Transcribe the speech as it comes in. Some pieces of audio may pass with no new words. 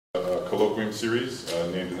colloquium series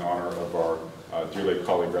named in honor of our dear late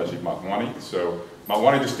colleague Rajeev Motwani. So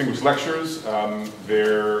Motwani Distinguished Lectures,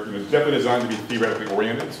 they're definitely designed to be theoretically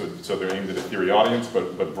oriented, so they're aimed at a theory audience,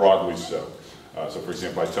 but broadly so. So for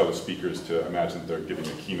example, I tell the speakers to imagine that they're giving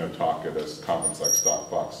a keynote talk at a conference like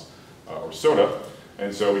Stockbox or SOTA.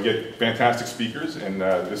 And so we get fantastic speakers, and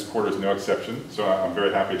this quarter is no exception. So I'm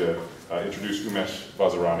very happy to introduce Umesh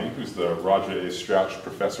Vazirani, who's the Roger A. Strauch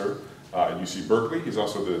Professor at UC Berkeley. He's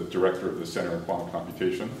also the Director of the Center in Quantum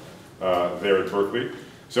Computation there at Berkeley.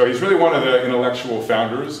 So he's really one of the intellectual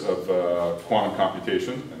founders of quantum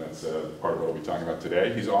computation, and that's part of what we'll be talking about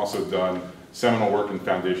today. He's also done seminal work in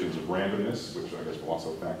foundations of randomness, which I guess we'll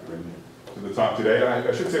also factor in to the talk today.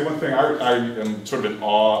 I should say one thing I am sort of in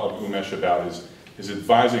awe of Umesh about is his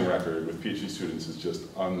advising record with PhD students is just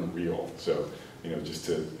unreal. So, just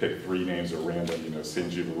to pick 3 names at random,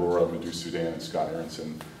 Sanjeev Arora, Madhu Sudan, and Scott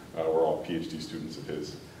Aronson were all PhD students of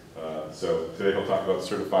his. So today he'll talk about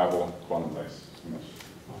certifiable quantum dice.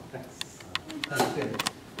 Oh, thanks.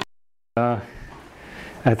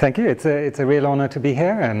 Thank you. It's a real honor to be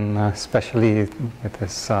here, and especially with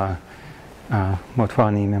this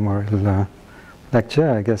Motwani Memorial lecture.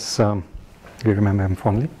 I guess you remember him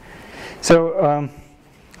fondly. So,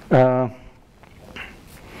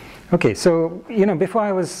 okay. So before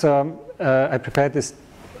I was, I prepared this.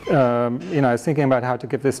 I was thinking about how to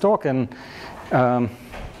give this talk, and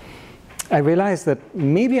I realized that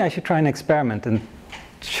maybe I should try an experiment and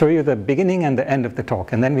show you the beginning and the end of the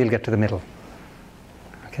talk, and then we'll get to the middle.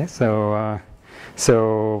 Okay, so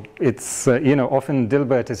it's often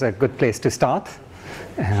Dilbert is a good place to start,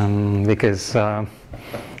 because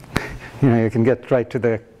you can get right to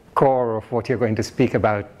the core of what you're going to speak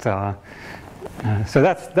about. So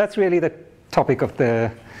that's really the topic of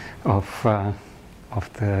the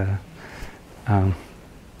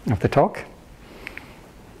talk.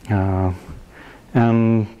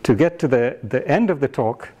 And to get to the end of the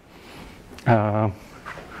talk,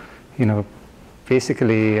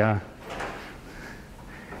 basically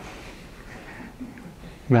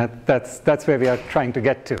that's where we are trying to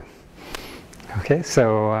get to. Okay,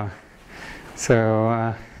 so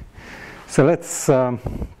let's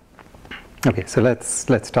okay, so let's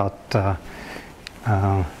start.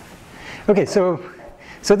 Okay, so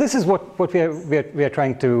this is what we are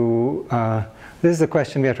trying to. This is the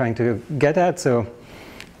question we are trying to get at. So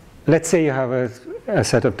let's say you have a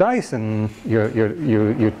set of dice, and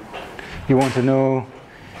you want to know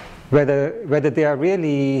whether they are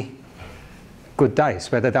really good dice,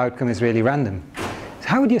 whether the outcome is really random. So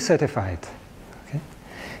how would you certify it? Okay.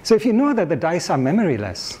 So if you know that the dice are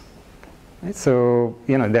memoryless, right? So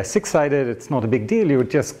they're 6-sided, it's not a big deal. You would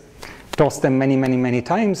just toss them many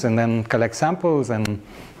times, and then collect samples and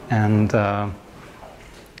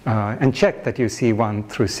check that you see 1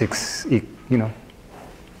 through 6,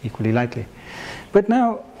 equally likely. But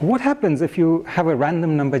now, what happens if you have a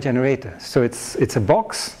random number generator? So it's a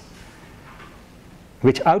box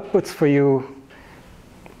which outputs for you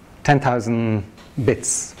 10,000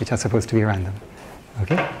 bits, which are supposed to be random.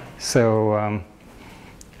 Okay. So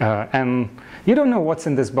and you don't know what's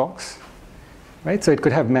in this box, right? So it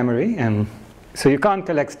could have memory, and so you can't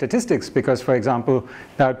collect statistics because, for example,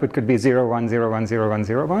 the output could be 0, 1, 0, 1, 0, 1,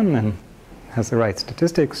 0, 1, and has the right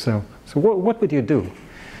statistics. So what would you do?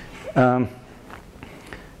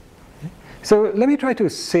 So let me try to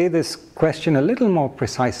say this question a little more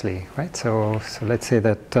precisely, right? So let's say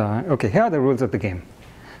that, okay, here are the rules of the game.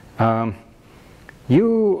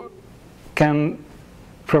 You can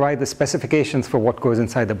provide the specifications for what goes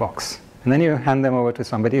inside the box, and then you hand them over to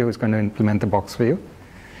somebody who's going to implement the box for you.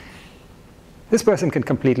 This person can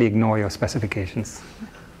completely ignore your specifications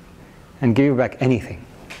and give you back anything.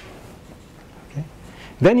 Okay?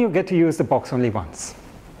 Then you get to use the box only once.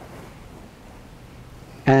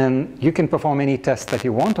 And you can perform any test that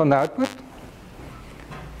you want on the output.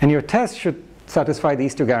 And your test should satisfy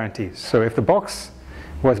these 2 guarantees. So if the box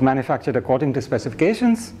was manufactured according to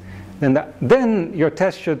specifications, then your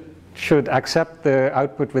test should accept the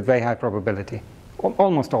output with very high probability,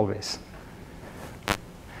 almost always.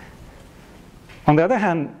 On the other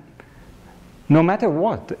hand, no matter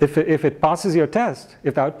what, if it passes your test,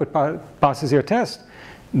 if the output passes your test,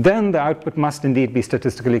 then the output must indeed be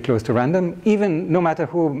statistically close to random, even no matter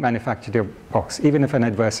who manufactured your box, even if an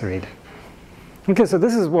adversary did. Okay, so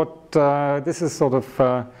this is what this is sort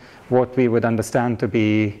of what we would understand to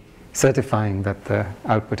be certifying that the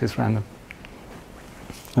output is random.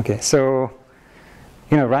 Okay, so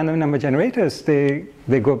random number generators, they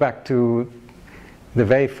go back to the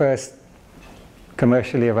very first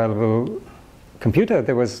commercially available computer.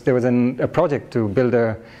 There was a project to build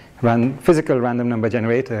a physical random number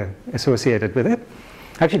generator associated with it.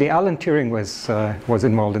 Actually, Alan Turing was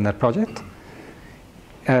involved in that project.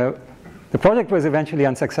 The project was eventually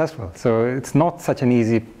unsuccessful, so it's not such an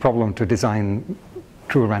easy problem to design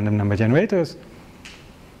true random number generators.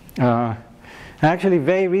 Actually,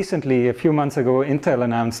 very recently, a few months ago, Intel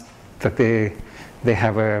announced that they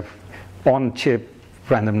have a on-chip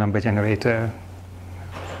random number generator.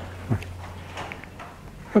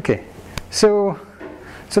 Okay, so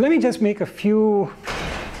let me just make a few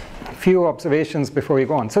observations before we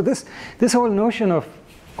go on. So this whole notion of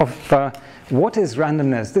what is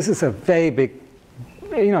randomness, this is a very big,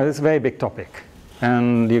 it's a very big topic,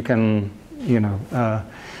 and you can,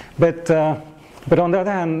 but on the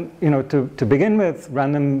other hand, to begin with,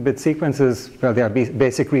 random bit sequences, well, there are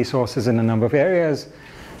basic resources in a number of areas: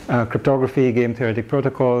 cryptography, game theoretic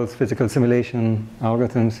protocols, physical simulation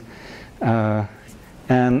algorithms,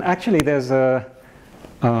 and actually, there's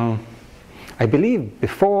I believe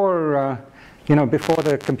before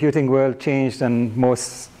the computing world changed, and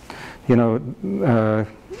most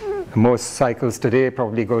cycles today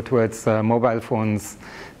probably go towards mobile phones,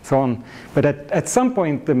 so on. But at some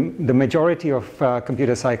point, the majority of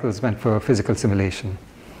computer cycles went for physical simulation.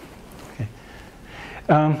 Okay.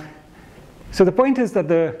 So the point is that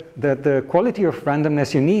the quality of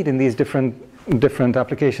randomness you need in these different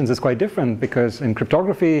applications is quite different, because in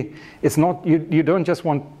cryptography, it's not, you don't just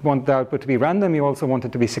want the output to be random, you also want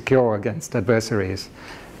it to be secure against adversaries,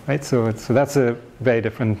 right? So that's a very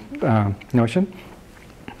different notion.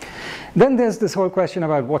 Then there's this whole question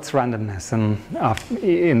about what's randomness and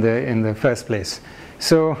in the first place.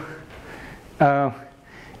 So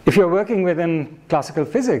if you're working within classical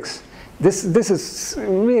physics, this is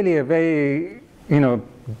really a very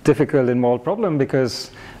difficult, involved problem,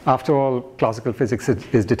 because after all, classical physics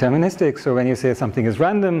is deterministic. So when you say something is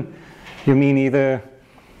random, you mean either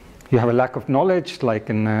you have a lack of knowledge, like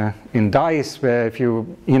in dice, where if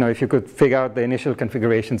you could figure out the initial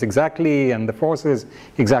configurations exactly and the forces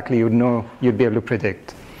exactly, you'd be able to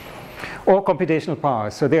predict, or computational power.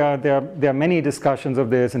 So there are many discussions of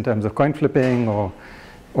this in terms of coin flipping or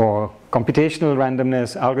computational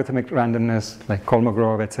randomness, algorithmic randomness, like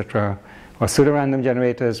Kolmogorov, etc., or pseudorandom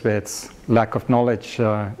generators where it's lack of knowledge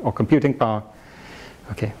or computing power.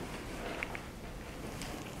 Okay.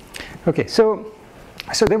 Okay. So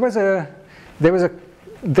there was an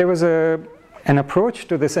approach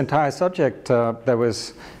to this entire subject that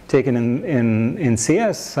was taken in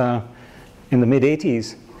CS in the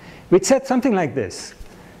mid-80s, which said something like this: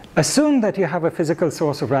 assume that you have a physical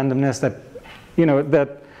source of randomness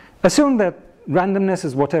assume that randomness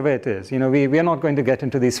is whatever it is. We are not going to get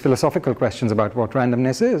into these philosophical questions about what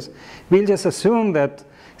randomness is. We'll just assume that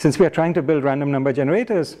since we are trying to build random number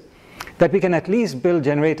generators, that we can at least build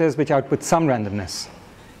generators which output some randomness.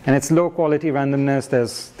 And it's low quality randomness.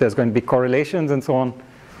 There's going to be correlations and so on.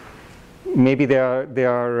 Maybe there's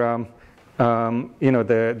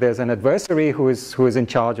an adversary who is in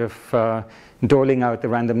charge of doling out the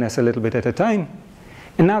randomness a little bit at a time.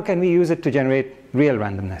 And now can we use it to generate real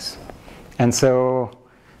randomness? And so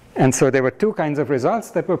there were two kinds of results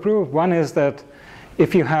that were proved. One is that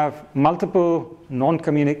if you have multiple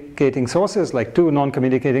non-communicating sources, like two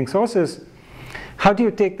non-communicating sources, how do you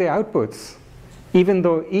take their outputs, even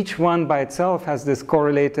though each one by itself has this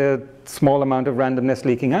correlated small amount of randomness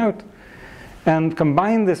leaking out, and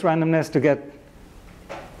combine this randomness to get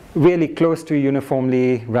really close to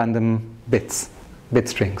uniformly random bit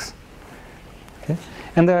strings? Okay.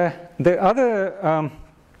 And the other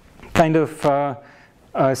kind of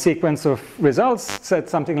sequence of results said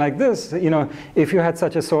something like this: if you had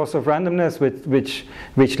such a source of randomness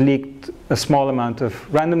which leaked a small amount of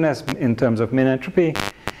randomness in terms of min entropy,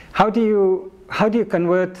 how do you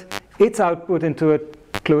convert its output into a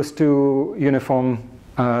close to uniform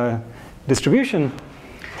distribution?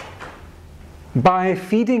 By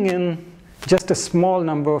feeding in just a small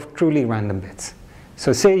number of truly random bits.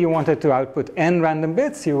 So say you wanted to output n random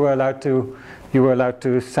bits, you were allowed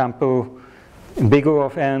to sample big O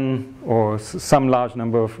of n, or some large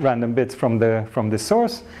number of random bits from the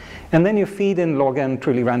source, and then you feed in log n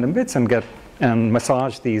truly random bits and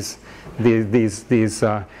massage these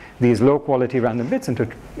low quality random bits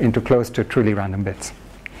into close to truly random bits.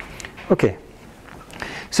 Okay.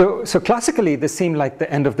 So classically, this seemed like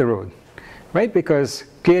the end of the road, right? Because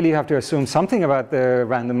clearly you have to assume something about the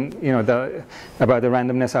random, about the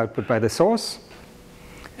randomness output by the source,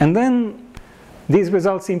 and then these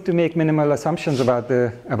results seem to make minimal assumptions about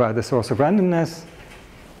the source of randomness.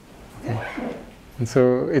 Okay. And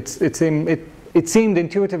so it seemed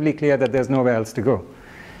intuitively clear that there's nowhere else to go.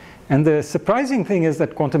 And the surprising thing is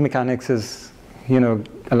that quantum mechanics is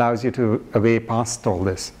allows you to away past all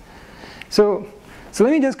this. So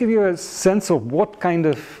let me just give you a sense of what kind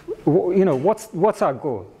of, what's our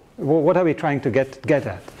goal? What are we trying to get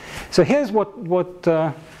at? So here's what we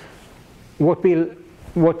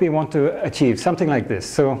want to achieve, something like this.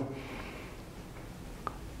 So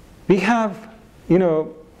we have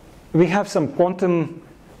some quantum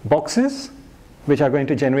boxes which are going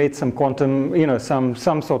to generate some quantum, some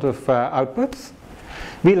sort of outputs.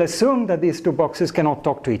 We'll assume that these two boxes cannot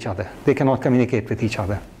talk to each other. They cannot communicate with each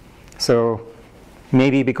other. So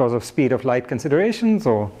maybe because of speed of light considerations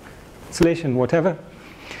or oscillation, whatever.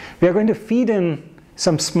 We are going to feed in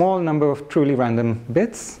some small number of truly random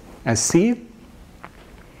bits as seed.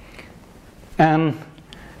 And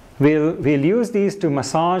we'll use these to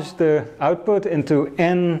massage the output into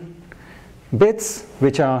n bits,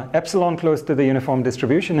 which are epsilon close to the uniform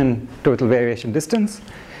distribution in total variation distance.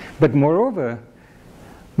 But moreover,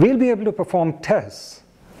 we'll be able to perform tests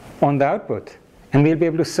on the output, and we'll be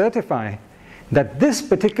able to certify that this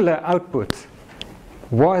particular output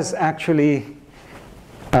was actually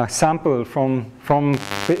a sample from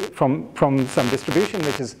some distribution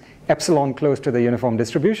which is epsilon close to the uniform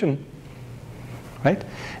distribution, right?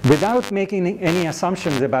 Without making any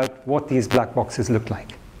assumptions about what these black boxes look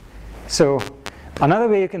like. So another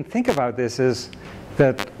way you can think about this is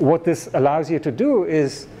that what this allows you to do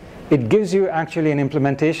is it gives you actually an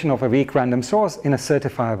implementation of a weak random source in a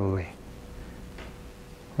certifiable way.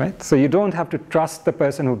 Right? So you don't have to trust the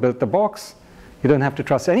person who built the box. You don't have to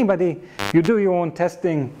trust anybody. You do your own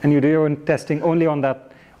testing, and you do your own testing only on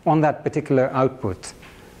that particular output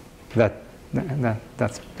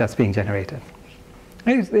that's being generated.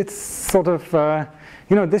 It's sort of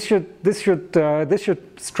this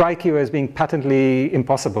should strike you as being patently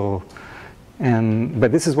impossible,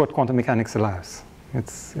 but this is what quantum mechanics allows.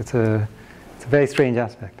 It's a very strange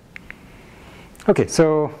aspect. Okay,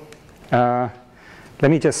 so let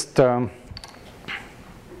me just.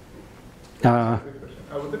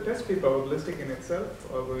 Would the test be probabilistic in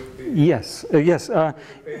itself, or would it be? Yes, yes. Would it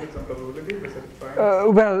pay with some probability? Was it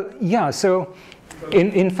fine? Well, yeah. So,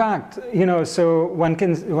 in fact, so one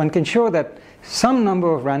can show that some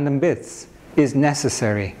number of random bits is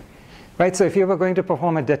necessary, right? So if you were going to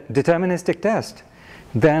perform a deterministic test,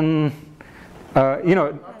 then Not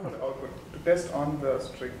for the output, to test on the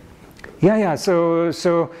string. Yeah. So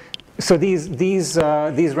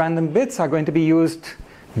these random bits are going to be used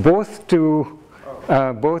both to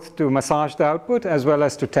massage the output as well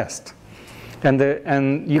as to test,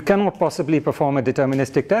 and you cannot possibly perform a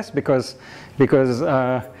deterministic test because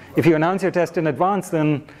if you announce your test in advance,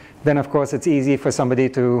 then of course it's easy for somebody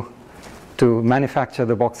to manufacture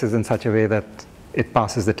the boxes in such a way that it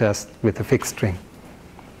passes the test with a fixed string.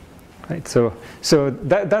 Right. So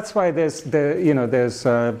that's why there's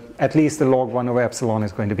at least the log 1 over epsilon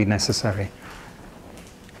is going to be necessary.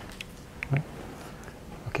 Right.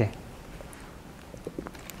 Okay.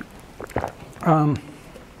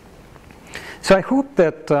 So I hope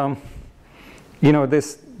that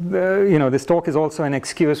this talk is also an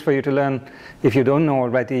excuse for you to learn, if you don't know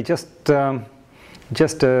already, just a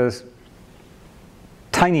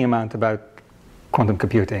tiny amount about quantum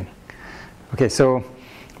computing. Okay, so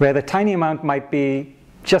where the tiny amount might be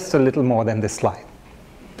just a little more than this slide.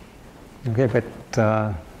 Okay, but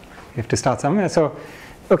you have to start somewhere. So,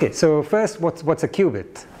 okay, so first, what's a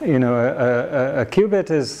qubit? A qubit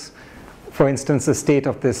is, for instance, the state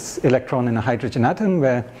of this electron in a hydrogen atom,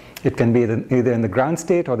 where it can be either in the ground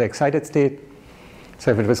state or the excited state. So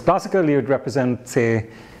if it was classical, you'd represent, say,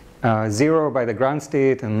 0 by the ground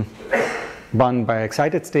state and 1 by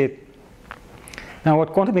excited state. Now,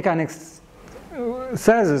 what quantum mechanics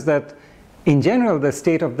says is that, in general, the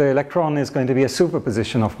state of the electron is going to be a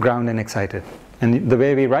superposition of ground and excited. And the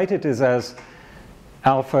way we write it is as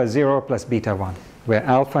alpha 0 plus beta 1, where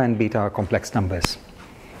alpha and beta are complex numbers.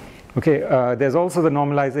 Okay, there's also the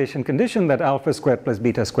normalization condition that alpha squared plus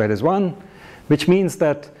beta squared is 1, which means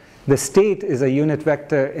that the state is a unit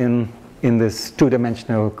vector in this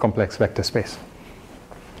two-dimensional complex vector space.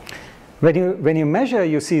 When you measure,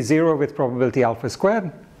 you see 0 with probability alpha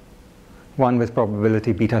squared, 1 with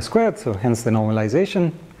probability beta squared, so hence the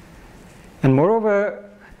normalization. And moreover,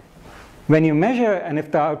 when you measure, and if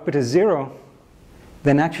the output is 0,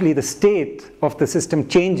 then actually the state of the system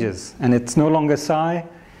changes, and it's no longer psi,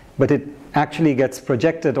 but it actually gets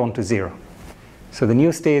projected onto 0. So the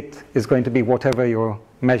new state is going to be whatever your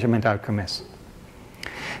measurement outcome is.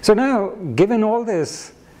 So now, given all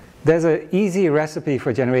this, there's an easy recipe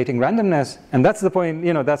for generating randomness, and that's the point,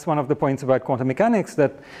 that's one of the points about quantum mechanics,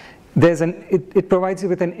 that it provides you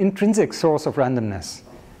with an intrinsic source of randomness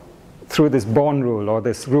through this Born rule, or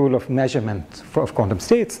this rule of measurement of quantum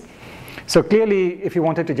states. So clearly, if you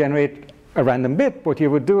wanted to generate a random bit, what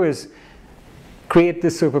you would do is create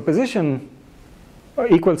this superposition,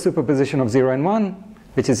 equal superposition of 0 and 1,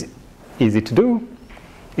 which is easy to do,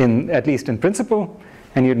 at least in principle,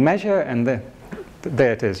 and you'd measure, and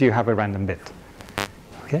there it is, you have a random bit.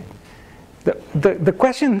 Okay? The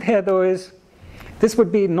question here, though, is this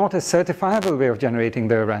would be not a certifiable way of generating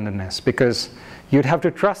the randomness, because you'd have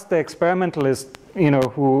to trust the experimentalist,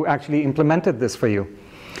 who actually implemented this for you,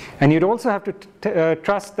 and you'd also have to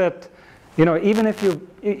trust that, even if you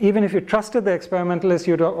trusted the experimentalist,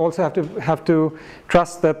 you'd also have to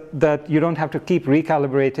trust that you don't have to keep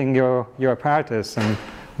recalibrating your apparatus and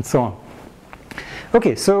so on.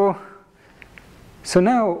 Okay, so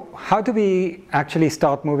now how do we actually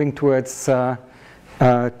start moving towards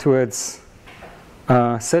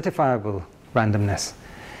certifiable randomness?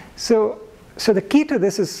 So the key to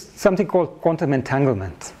this is something called quantum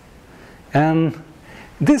entanglement, and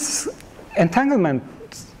this entanglement,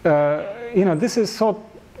 this is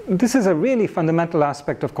a really fundamental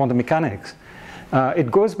aspect of quantum mechanics.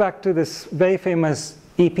 It goes back to this very famous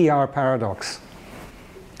EPR paradox.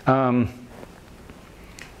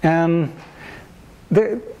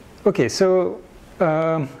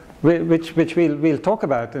 Which we'll talk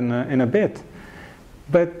about in a bit.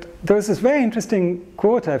 But there was this very interesting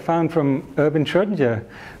quote I found from Erwin Schrödinger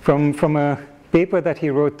from a paper that he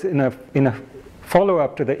wrote in a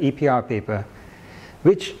follow-up to the EPR paper,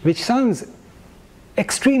 which sounds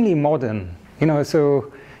extremely modern.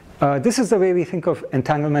 This is the way we think of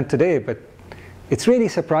entanglement today, but it's really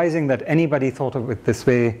surprising that anybody thought of it this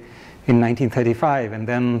way in 1935, and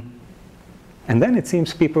then it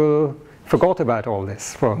seems people forgot about all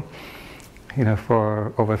this for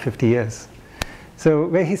over 50 years. So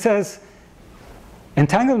where he says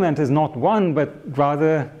entanglement is not one, but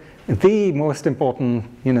rather the most important,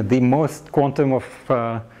 the most quantum of,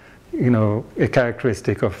 a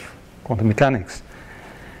characteristic of quantum mechanics.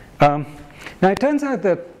 Now it turns out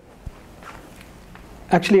that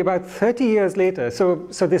actually about 30 years later, so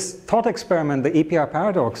this thought experiment, the EPR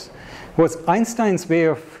paradox, was Einstein's way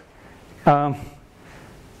of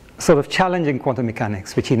sort of challenging quantum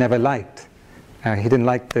mechanics, which he never liked. He didn't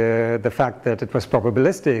like the fact that it was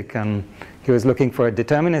probabilistic, and he was looking for a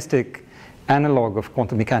deterministic analog of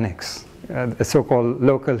quantum mechanics, a so-called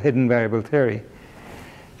local hidden variable theory.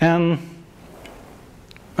 And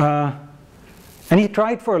he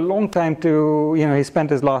tried for a long time to, he spent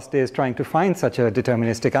his last days trying to find such a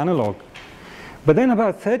deterministic analog. But then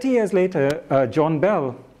about 30 years later, John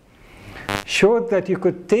Bell showed that you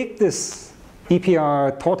could take this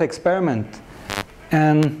EPR thought experiment,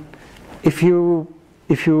 and if you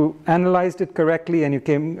analyzed it correctly and you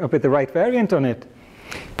came up with the right variant on it,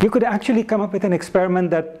 you could actually come up with an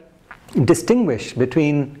experiment that distinguished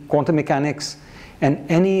between quantum mechanics and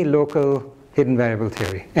any local hidden variable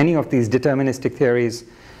theory, any of these deterministic theories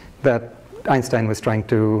that Einstein was trying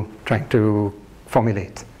to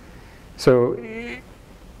formulate. So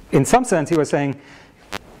in some sense he was saying,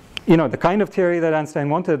 the kind of theory that Einstein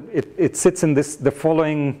wanted, it sits in the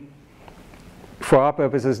following, for our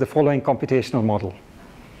purposes, the following computational model,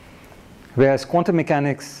 whereas quantum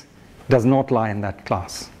mechanics does not lie in that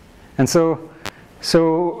class. And so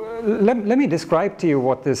let me describe to you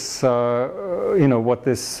what this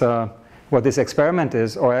what this experiment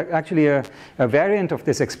is, or actually a variant of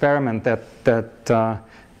this experiment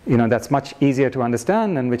that's much easier to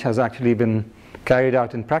understand and which has actually been carried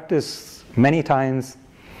out in practice many times,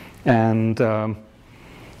 and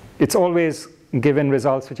it's always given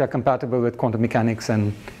results which are compatible with quantum mechanics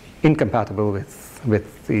and incompatible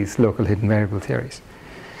with these local hidden variable theories.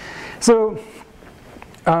 So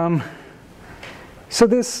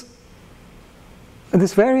this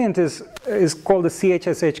variant is called the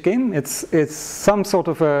CHSH game. It's some sort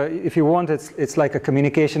of a, if you want, it's like a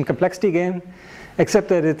communication complexity game, except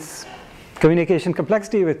that it's communication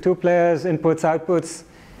complexity with two players, inputs, outputs,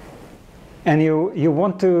 and you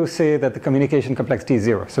want to say that the communication complexity is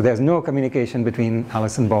 0. So there's no communication between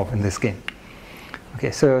Alice and Bob in this game.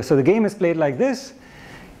 Okay, so the game is played like this.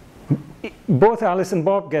 Both Alice and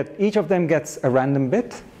Bob each of them gets a random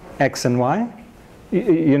bit, X and Y,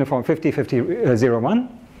 uniform 50, 50, 0,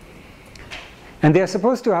 1. And they are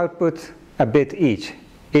supposed to output a bit each,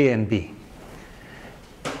 A and B.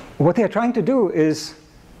 What they are trying to do is,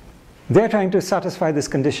 they're trying to satisfy this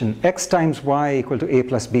condition, X times Y equal to A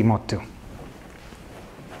plus B mod 2.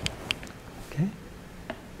 Okay?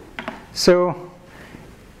 So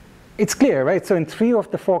it's clear, right? So in 3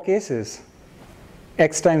 of the 4 cases,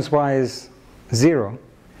 X times Y is 0.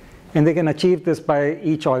 And they can achieve this by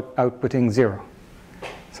each outputting 0.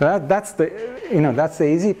 So that's the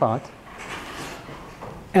easy part.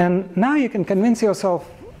 And now you can convince yourself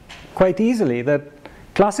quite easily that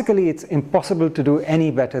classically it's impossible to do any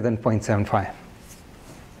better than 0.75.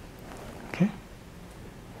 Okay?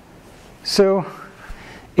 So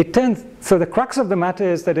the crux of the matter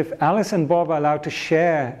is that if Alice and Bob are allowed to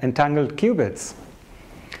share entangled qubits,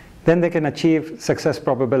 then they can achieve success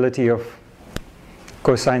probability of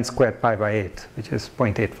cosine squared pi by 8, which is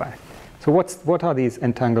 0.85. So what are these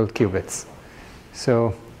entangled qubits?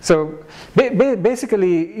 So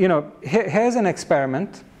basically, here's an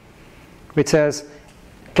experiment which says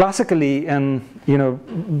classically, and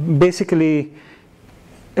basically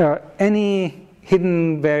any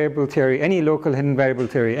hidden variable theory, any local hidden variable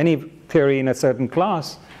theory, any theory in a certain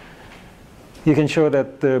class, you can show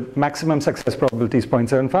that the maximum success probability is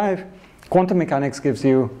 0.75. Quantum mechanics gives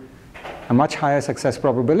you a much higher success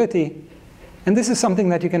probability, and this is something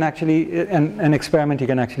that you can actually, an experiment you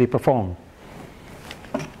can actually perform.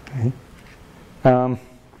 Okay. In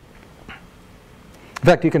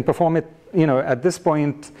fact, you can perform it, at this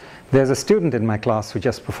point, there's a student in my class who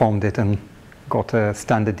just performed it and got a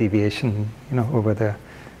standard deviation, over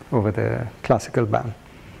the classical band.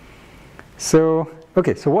 So,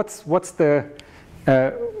 okay, so what's the,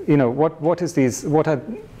 what is these,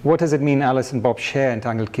 what does it mean Alice and Bob share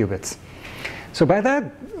entangled qubits? So by that,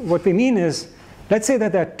 what we mean is, let's say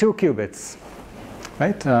that there are two qubits,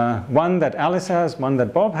 right? One that Alice has, one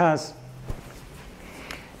that Bob has.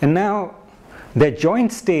 And now their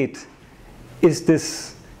joint state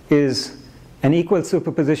is an equal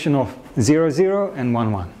superposition of 0, 0 and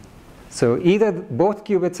 1, 1. So either both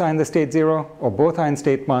qubits are in the state 0 or both are in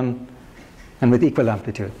state 1 and with equal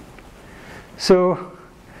amplitude. So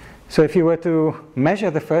if you were to measure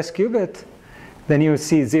the first qubit, then you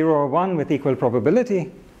see 0 or 1 with equal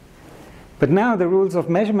probability. But now the rules of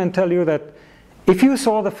measurement tell you that if you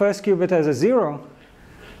saw the first qubit as a 0,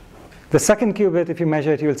 the second qubit, if you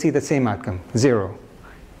measure it, you'll see the same outcome, 0.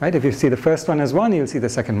 Right? If you see the first one as 1, you'll see the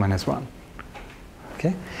second one as 1.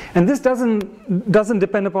 Okay? And this doesn't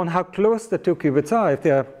depend upon how close the two qubits are. If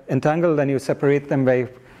they are entangled and you separate them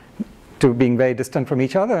to being very distant from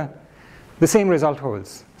each other, the same result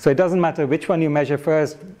holds. So it doesn't matter which one you measure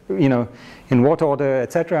first, in what order,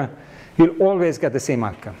 etc. You'll always get the same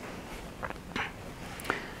outcome.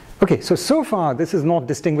 Okay, so far this is not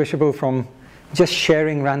distinguishable from just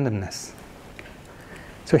sharing randomness.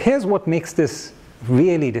 So here's what makes this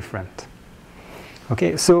really different.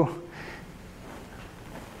 Okay, so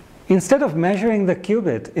instead of measuring the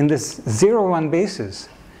qubit in this 0, 1 basis,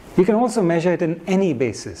 you can also measure it in any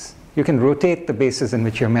basis. You can rotate the basis in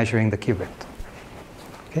which you're measuring the qubit.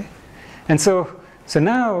 Okay? And so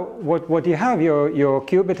now what you have, your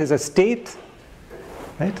qubit is a state,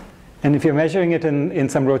 right? And if you're measuring it in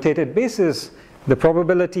some rotated basis, the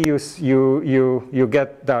probability you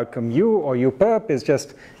get the outcome u or u perp is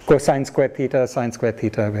just cosine squared theta, sine squared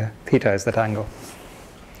theta, where theta is that angle.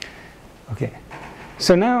 Okay.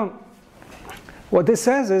 So now what this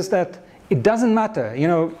says is that it doesn't matter,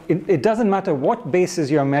 it doesn't matter what basis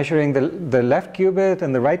you're measuring the left qubit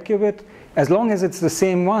and the right qubit, as long as it's the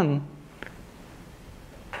same one,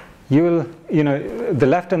 the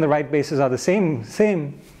left and the right bases are the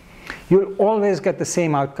same, you'll always get the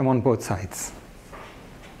same outcome on both sides.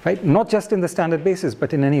 Right? Not just in the standard basis,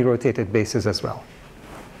 but in any rotated basis as well.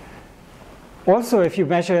 Also, if you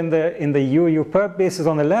measure in the u perp basis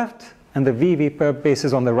on the left and the v perp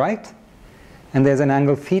basis on the right, and there's an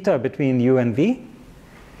angle theta between u and v,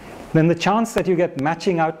 then the chance that you get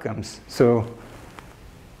matching outcomes, so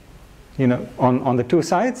on the two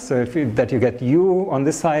sides, so that you get u on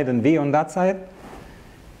this side and v on that side,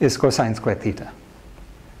 is cosine squared theta.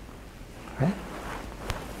 Right?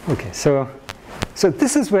 Okay, so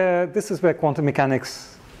this is where quantum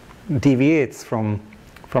mechanics deviates from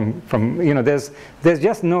there's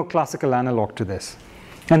just no classical analog to this,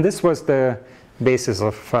 and this was the basis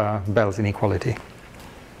of Bell's inequality.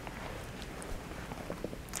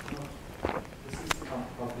 This is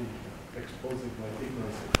probably exposing my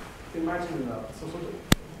ignorance. Imagine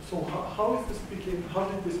so how did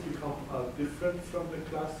this become different from the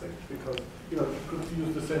classic? Because you could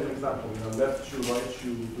use the same example. Left shoe, right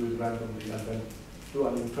shoe, do it randomly, and then do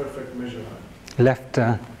an imperfect measurement. Left.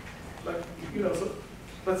 So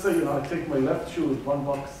let's say I take my left shoe with one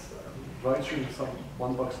box. Right shoe,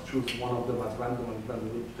 one box, choose one of them as random, and then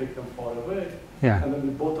we take them far away. Yeah. And then we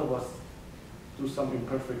both of us do some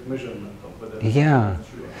imperfect measurement of whether. Yeah.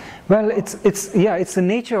 Well, it's the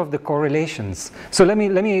nature of the correlations. So let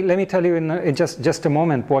me tell you in just a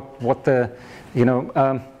moment what the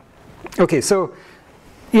okay. So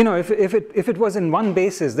you know, if it was in one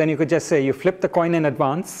basis, then you could just say you flip the coin in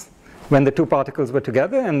advance when the two particles were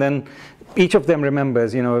together, and then each of them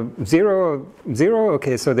remembers, you know, 0, 0,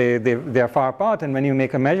 okay, so they are far apart, and when you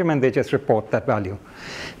make a measurement, they just report that value.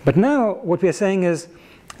 But now what we're saying is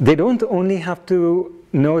they don't only have to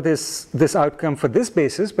know this outcome for this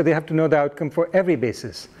basis, but they have to know the outcome for every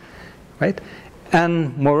basis, right?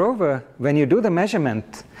 And moreover, when you do the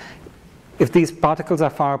measurement, if these particles are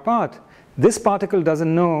far apart, this particle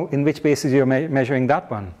doesn't know in which basis you're measuring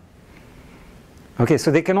that one. Okay,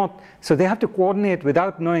 so they cannot, so they have to coordinate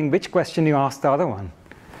without knowing which question you asked the other one.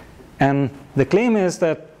 And the claim is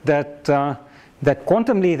that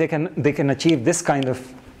quantumly they can achieve this kind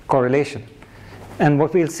of correlation. And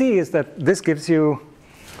what we'll see is that this gives you,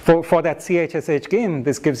 for that CHSH game,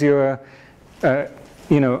 this gives you an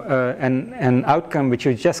outcome which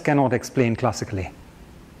you just cannot explain classically.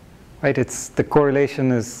 Right? It's the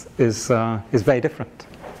correlation is very different.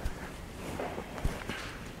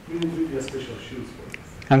 You didn't really have special shoes for this.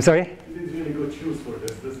 I'm sorry? You didn't really go shoes for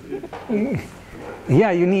this.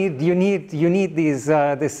 Yeah, you need these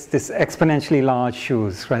this exponentially large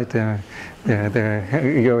shoes, right?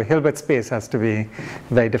 Your Hilbert space has to be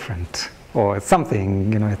very different, or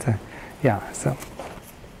something, you know. Yeah. So.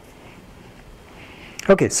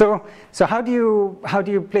 Okay, so how do you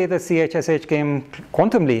play the CHSH game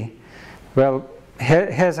quantumly? Well,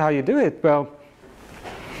 here's how you do it. Well,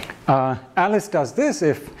 Alice does this.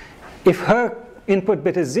 If her input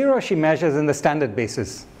bit is 0, she measures in the standard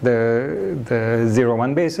basis, the 0,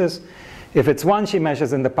 1 basis. If it's 1, she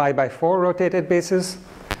measures in the pi/4 rotated basis.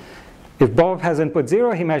 If Bob has input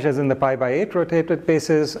 0, he measures in the pi/8 rotated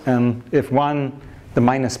basis, and if 1, the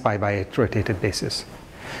minus pi/8 rotated basis.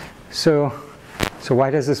 So why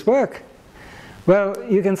does this work? Well,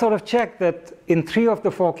 you can sort of check that in 3 of the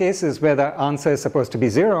 4 cases where the answer is supposed to be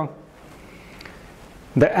 0,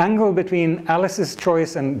 the angle between Alice's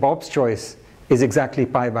choice and Bob's choice is exactly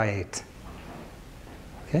pi/8.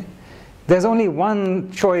 Okay? There's only one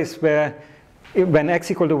choice where, when x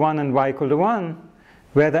equal to 1 and y equal to 1,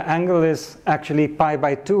 where the angle is actually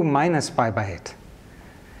pi/2 minus pi/8.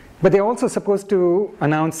 But they're also supposed to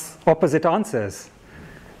announce opposite answers.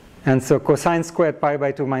 And so cosine squared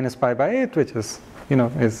pi/2 minus pi/8, which is, you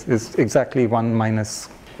know, is exactly 1 minus,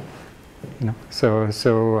 you know, so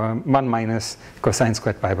 1 minus cosine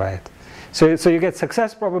squared pi/8. So you get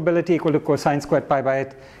success probability equal to cosine squared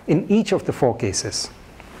pi/8 in each of the 4 cases.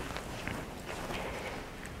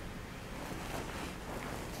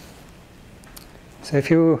 So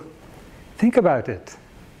if you think about it,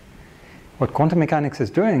 what quantum mechanics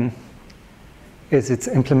is doing is it's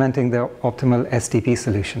implementing the optimal STP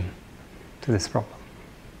solution to this problem.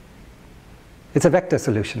 It's a vector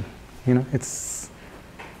solution, you know, this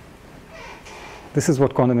is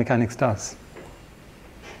what quantum mechanics does.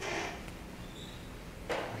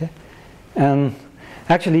 Okay? And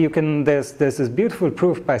actually there's this beautiful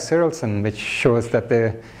proof by Cyrilson which shows that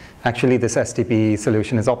actually this STP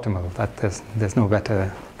solution is optimal, that there's no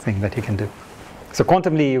better thing that you can do. So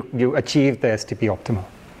quantumly you achieve the STP optimal.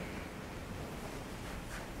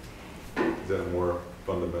 Is that a more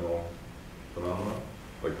fundamental phenomenon,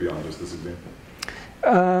 like beyond just this example?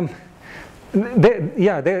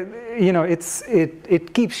 You know,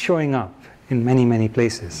 it keeps showing up in many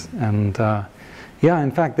places, and yeah,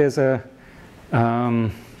 in fact, there's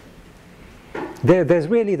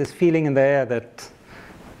really this feeling in the air that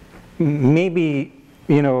maybe,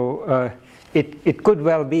 you know, it could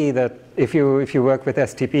well be that if you work with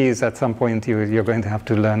STPs at some point you're going to have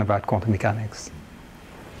to learn about quantum mechanics.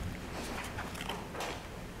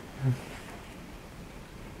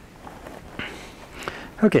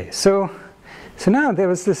 Okay, so now there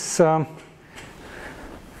was this.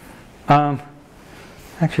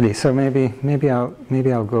 Actually, so maybe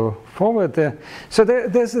I'll go forward there. So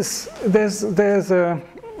there's this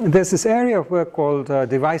area of work called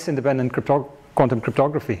device-independent quantum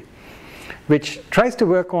cryptography, which tries to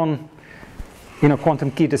work on, you know,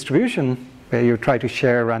 quantum key distribution, where you try to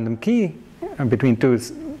share a random key between 2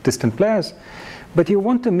 distant players, but you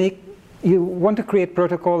want to create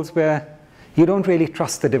protocols where you don't really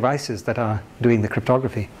trust the devices that are doing the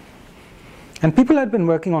cryptography. And people had been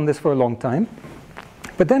working on this for a long time.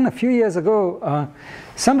 But then a few years ago,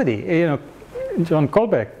 somebody, you know, John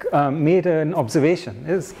Kolbeck, made an observation.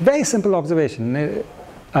 It's a very simple observation,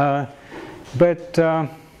 but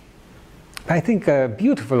I think a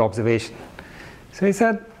beautiful observation. So he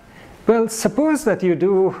said, well, suppose that you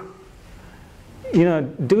do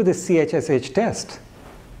this CHSH test,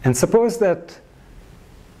 and suppose that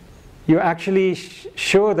you actually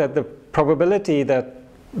show that the probability that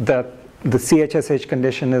the CHSH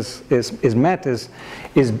condition is met, is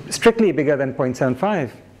strictly bigger than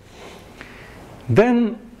 0.75,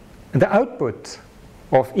 then the output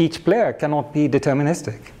of each player cannot be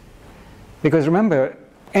deterministic. Because remember,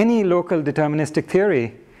 any local deterministic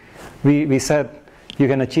theory, we said you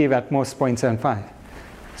can achieve at most 0.75.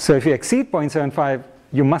 So if you exceed 0.75,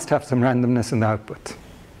 you must have some randomness in the output.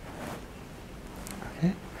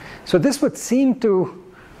 Okay? So this would seem to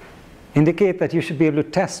indicate that you should be able to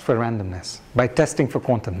test for randomness by testing for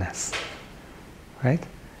quantumness, right?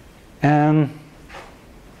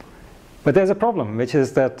 But there's a problem, which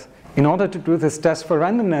is that in order to do this test for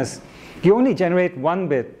randomness, you only generate one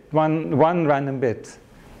random bit,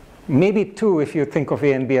 maybe two if you think of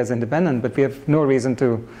A and B as independent, but we have no reason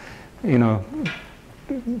to, to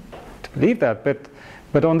believe that.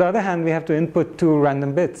 But on the other hand, we have to input two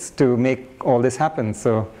random bits to make all this happen.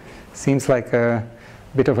 So it seems like a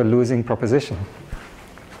bit of a losing proposition.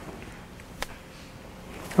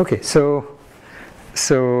 Okay, so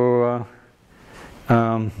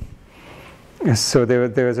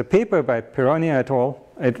there was a paper by Pironia et al.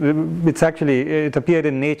 It appeared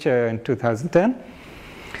in Nature in 2010,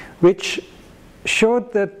 which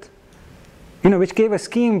showed that, which gave a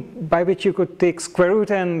scheme by which you could take square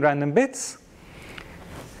root n random bits,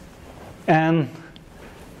 and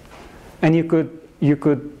you could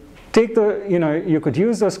take you could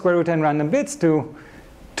use those square root n random bits to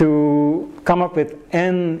come up with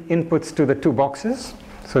n inputs to the two boxes.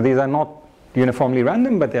 So these are not uniformly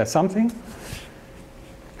random, but they are something,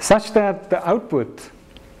 such that the output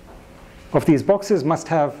of these boxes must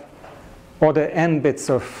have order n bits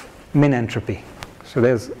of min entropy. So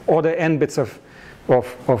there's order n bits of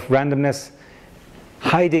randomness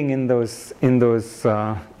hiding in the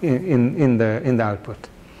output.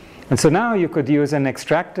 And so now you could use an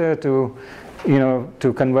extractor to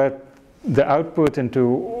convert the output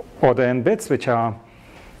into order n bits, which are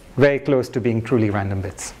very close to being truly random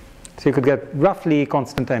bits. So you could get roughly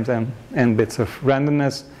constant times n bits of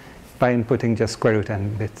randomness by inputting just square root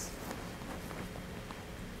n bits.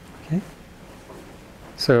 Okay.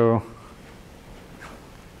 So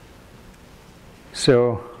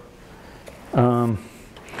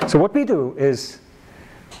what we do is,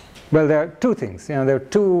 well, there are two things. There are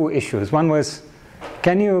two issues. One was,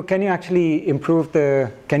 can you actually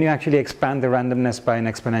expand the randomness by an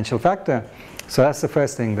exponential factor? So that's the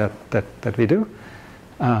first thing that we do.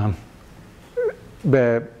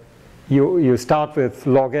 Where you start with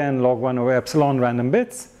log n, log 1 over epsilon random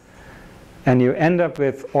bits, and you end up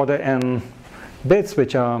with order n bits,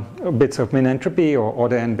 which are bits of min entropy, or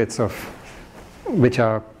order n bits which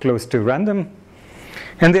are close to random.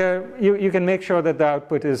 And there you can make sure that the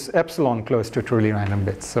output is epsilon close to truly random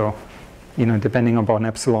bits. So, depending upon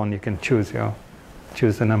epsilon, you can choose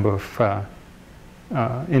the number of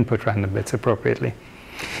input random bits appropriately.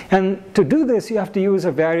 And to do this, you have to use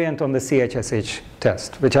a variant on the CHSH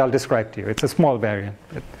test, which I'll describe to you. It's a small variant.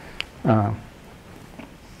 But,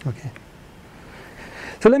 okay.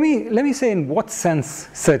 So let me say in what sense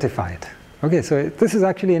certified. Okay, so this is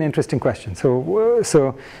actually an interesting question.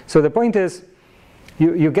 So the point is,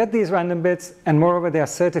 you get these random bits, and moreover, they are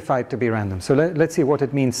certified to be random. So let's see what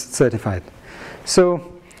it means, certified.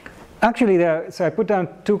 So actually, so I put down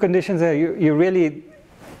two conditions there. You really,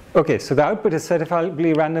 okay, so the output is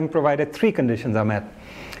certifiably random provided three conditions are met.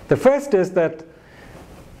 The first is that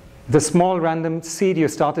the small random seed you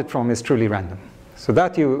started from is truly random. So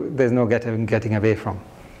that there's no getting away from.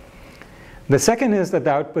 The second is that the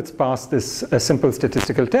outputs pass this simple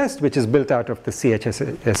statistical test, which is built out of the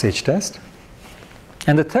CHSH test.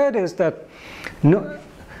 And the third is that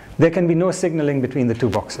there can be no signaling between the two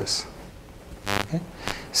boxes. Okay?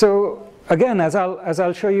 So again, as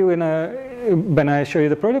I'll show you when I show you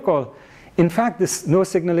the protocol, in fact, this no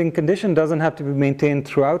signaling condition doesn't have to be maintained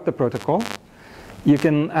throughout the protocol. You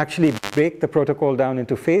can actually break the protocol down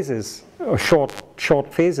into phases, or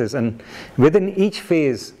short phases, and within each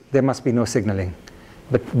phase there must be no signaling.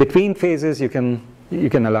 But between phases you can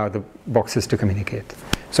allow the boxes to communicate.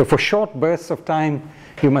 So for short bursts of time,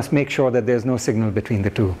 you must make sure that there's no signal between the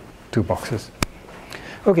two boxes.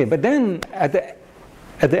 Okay, but then at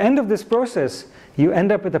the end of this process, you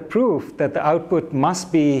end up with a proof that the output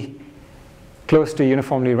must be close to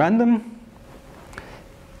uniformly random,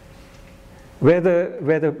 where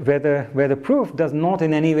the proof does not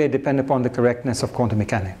in any way depend upon the correctness of quantum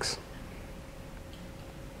mechanics.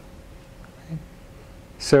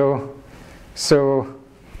 So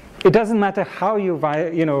it doesn't matter how you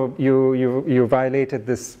violated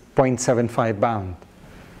this 0.75 bound,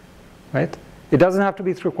 right? It doesn't have to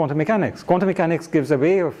be through quantum mechanics. Quantum mechanics gives a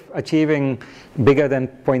way of achieving bigger than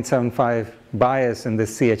 0.75 bias in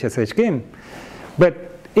this CHSH game.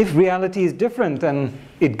 But if reality is different and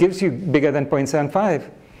it gives you bigger than 0.75,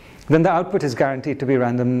 then the output is guaranteed to be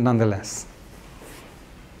random nonetheless.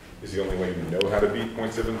 Is the only way you know how to beat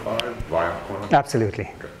 0.75 via quantum? Absolutely.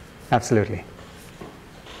 Okay. Absolutely.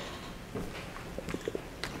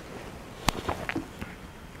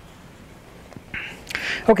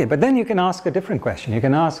 Okay, but then you can ask a different question. You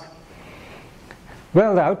can ask,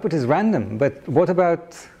 well, the output is random, but what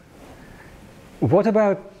about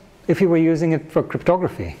if you were using it for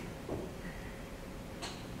cryptography?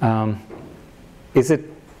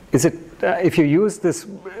 If you use this,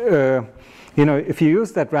 if you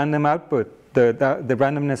use that random output, the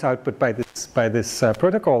randomness output by this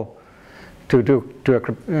protocol to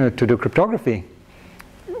do cryptography,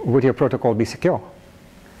 would your protocol be secure?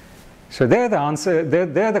 So there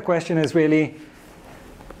the question is really,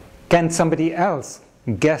 can somebody else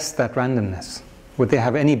guess that randomness? Would they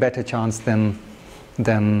have any better chance than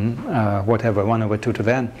whatever, 1 over 2 to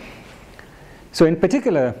the n? So in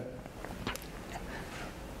particular,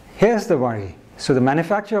 here's the worry. So the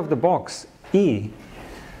manufacturer of the box, E,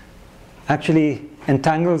 actually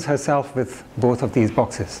entangles herself with both of these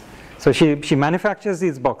boxes. So she manufactures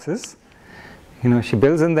these boxes. She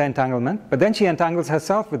builds in the entanglement, but then she entangles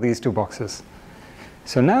herself with these two boxes.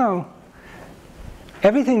 So now,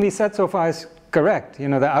 everything we said so far is correct.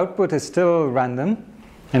 The output is still random,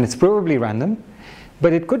 and it's probably random,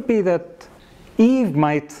 but it could be that Eve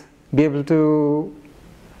might be able to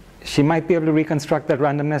reconstruct that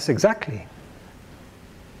randomness exactly.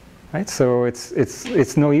 Right? So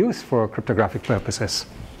it's no use for cryptographic purposes.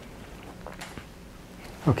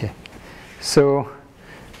 Okay. So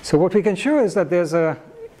what we can show is that there's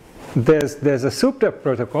a souped-up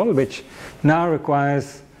protocol which now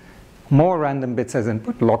requires more random bits as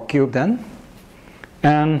input, log cubed n,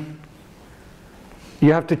 and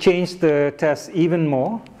you have to change the test even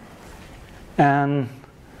more, and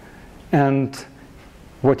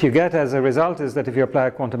what you get as a result is that if you apply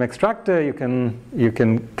a quantum extractor, you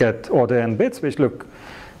can get order n bits which look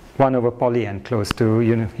 1 over poly n, close to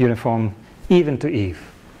uniform even to Eve.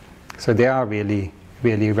 So they are really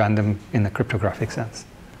random in the cryptographic sense.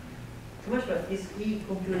 But is E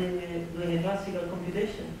doing a classical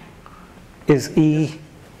computation? Is E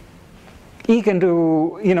can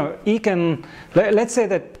do, E can, let's say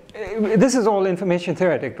that this is all information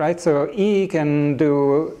theoretic, right? So E can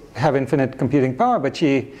have infinite computing power, but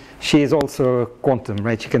she is also quantum,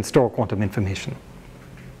 right? She can store quantum information.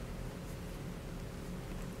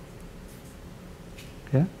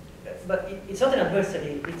 Yeah? But it's not an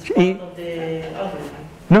adversary, it's part of the algorithm.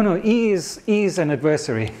 No, E is an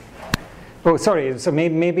adversary. Oh, sorry, so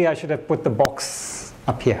maybe I should have put the box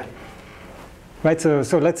up here. Right, so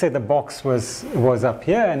let's say the box was up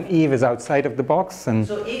here and Eve is outside of the box. And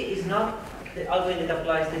so E is not the algorithm that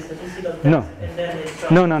applies the statistical test, no. And then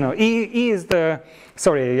it's No. E is the,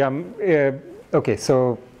 sorry, okay,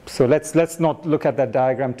 so let's not look at that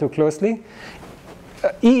diagram too closely.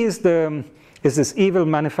 E is this evil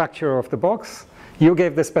manufacturer of the box. You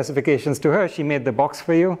gave the specifications to her, she made the box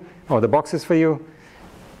for you, or the boxes for you.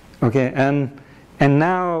 Okay, and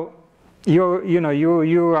now you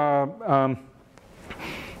are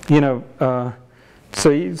so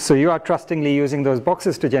you are trustingly using those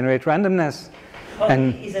boxes to generate randomness.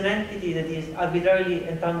 And E is an entity that is arbitrarily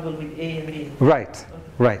entangled with A and B. Right, okay.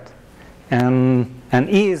 Right. And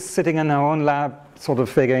E is sitting in her own lab, sort of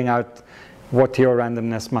figuring out what your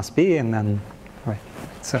randomness must be, and then, right.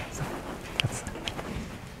 So that's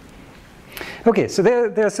okay. So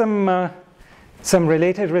there are some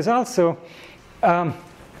related results. So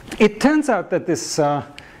it turns out that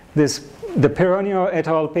the Peronio et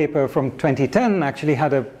al. Paper from 2010 actually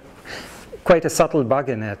had quite a subtle bug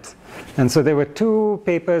in it. And so there were two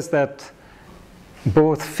papers that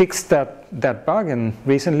both fixed that bug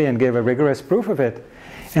recently and gave a rigorous proof of it.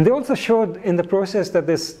 And they also showed in the process that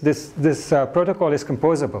this protocol is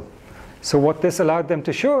composable. So what this allowed them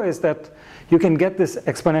to show is that you can get this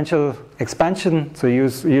exponential expansion, so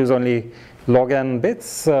use only log n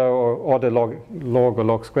bits or order log or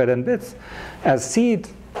log squared n bits as seed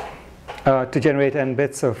to generate n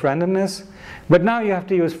bits of randomness. But now you have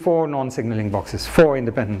to use 4 non-signaling boxes, 4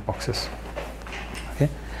 independent boxes. Okay?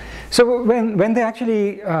 So when they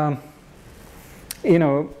actually, early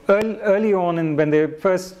on, and when they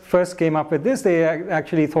first came up with this, they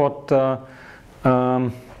actually thought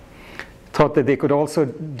that they could also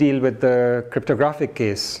deal with the cryptographic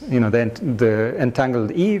case, the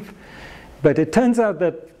entangled Eve. But it turns out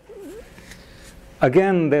that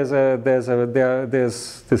again, there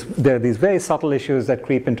are these very subtle issues that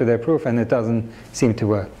creep into their proof, and it doesn't seem to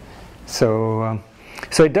work. So,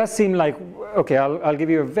 so it does seem like, okay, I'll give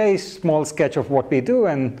you a very small sketch of what we do,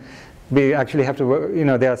 and we actually have to work, you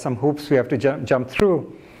know, there are some hoops we have to jump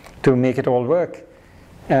through to make it all work.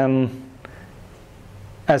 And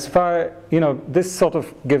as far, you know, this sort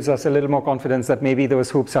of gives us a little more confidence that maybe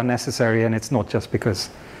those hoops are necessary, and it's not just because,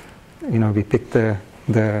 you know, we picked the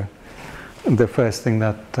first thing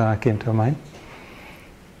that came to our mind.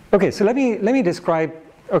 Okay, so let me describe.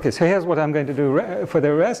 Okay, so here's what I'm going to do. For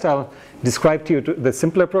the rest, I'll describe to you the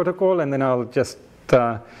simpler protocol, and then I'll just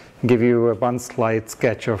give you a one-slide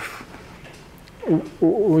sketch of,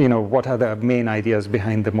 you know, what are the main ideas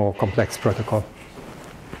behind the more complex protocol.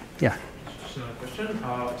 Yeah. Just another question.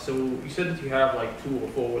 So you said that you have like 2 or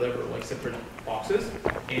 4, whatever, like separate boxes,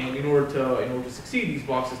 and in order to succeed, these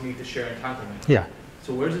boxes need to share entanglement. Yeah.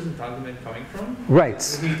 So where's this entanglement coming from? Right.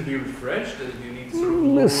 Does it need to be refreshed? Does it need to sort of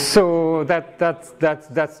load? So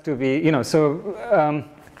that's to be, you know, so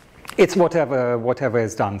it's whatever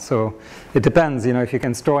is done. So it depends, you know, if you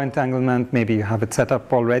can store entanglement, maybe you have it set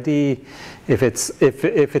up already. If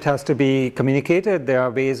it has to be communicated, there are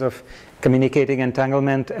ways of communicating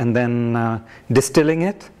entanglement and then distilling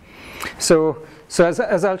it. So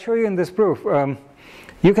as I'll show you in this proof,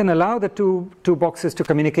 you can allow the two boxes to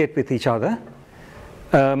communicate with each other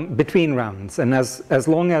between rounds, and as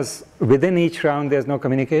long as within each round there's no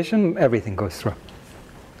communication, everything goes through.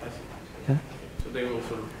 Yeah? So they will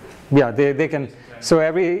sort of... Yeah, they can. So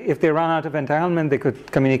if they run out of entanglement, they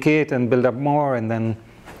could communicate and build up more, and then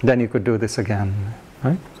you could do this again,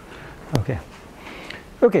 right? Okay.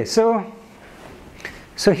 Okay. So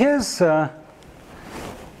here's.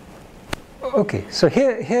 Okay. So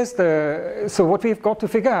here's the. So what we've got to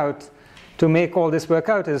figure out to make all this work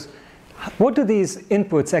out is, what do these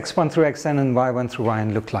inputs x1 through xn and y1 through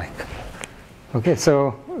yn look like? Okay.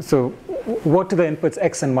 So what do the inputs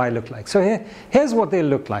x and y look like? So here's what they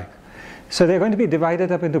look like. So they're going to be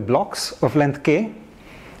divided up into blocks of length k,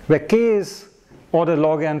 where k is order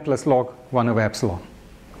log n plus log 1 over epsilon.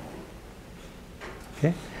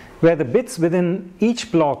 Okay? Where the bits within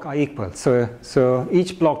each block are equal. So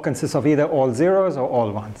each block consists of either all zeros or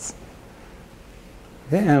all ones.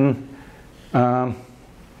 Okay?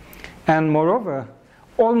 And moreover,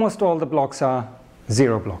 almost all the blocks are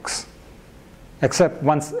 0 blocks, except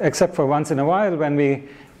for once in a while when we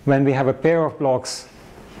have a pair of blocks,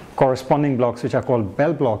 corresponding blocks, which are called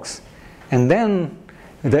bell blocks, and then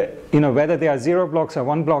whether they are 0 blocks or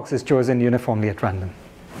 1 blocks is chosen uniformly at random.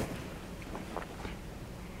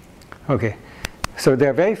 Okay, so there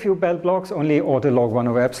are very few bell blocks, only order log 1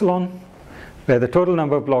 over epsilon, where the total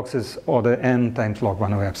number of blocks is order n times log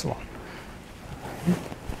 1 over epsilon.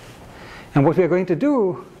 And what we're going to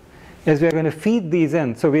do is we're going to feed these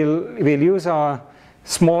in. So we'll use our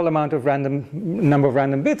small amount of number of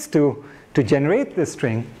random bits to generate this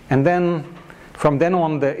string, and then from then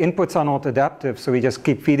on the inputs are not adaptive, so we just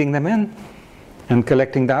keep feeding them in and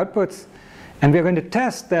collecting the outputs, and we're going to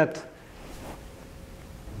test that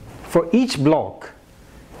for each block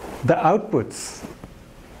the outputs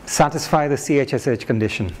satisfy the CHSH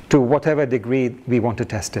condition to whatever degree we want to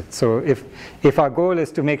test it. So if our goal is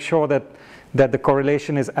to make sure that the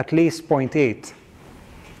correlation is at least 0.8,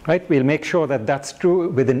 right, we'll make sure that that's true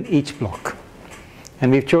within each block.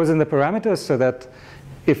 And we've chosen the parameters so that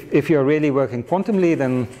if you're really working quantumly,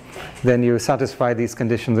 then you satisfy these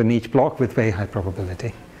conditions in each block with very high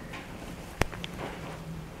probability.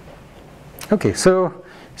 Okay, so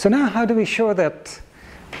now how do we show that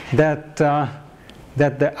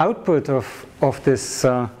the output of this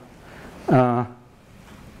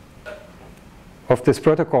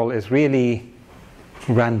protocol is really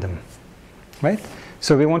random, right?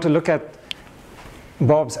 So we want to look at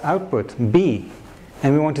Bob's output, B,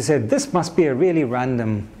 and we want to say this must be a really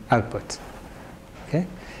random output. Okay?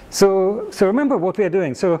 So remember what we are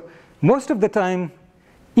doing. So most of the time,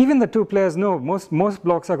 even the two players know most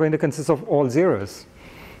blocks are going to consist of all zeros.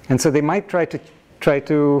 And so they might try to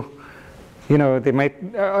you know, they might,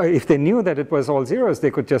 if they knew that it was all zeros,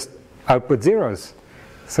 they could just output zeros.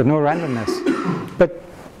 So no randomness. But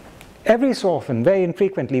every so often, very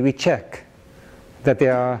infrequently, we check that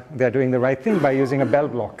they're doing the right thing by using a bell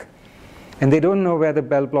block. And they don't know where the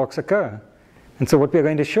bell blocks occur. And so what we're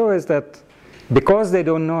going to show is that because they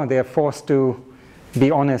don't know, they are forced to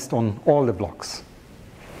be honest on all the blocks.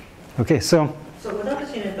 Okay, so what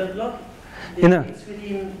happens in a bell block? The bits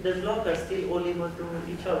within the block are still all equal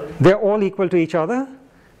to each other? They're all equal to each other,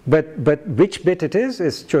 but which bit it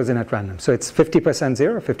is chosen at random. So it's 50%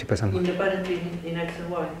 0, 50% 1. Independently in x and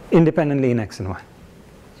y? Independently in x and y.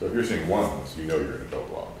 So if you're seeing ones, you know you're in a bell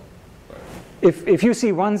block. Right? If you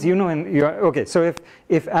see ones, you know, and you're, okay, so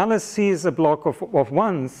if Alice sees a block of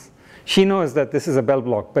ones, she knows that this is a bell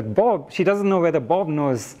block. But Bob, she doesn't know whether Bob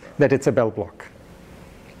knows that it's a bell block.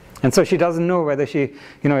 And so she doesn't know whether she,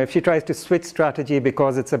 you know, if she tries to switch strategy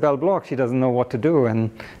because it's a bell block, she doesn't know what to do and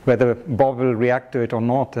whether Bob will react to it or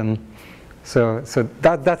not. And so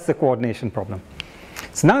that's the coordination problem.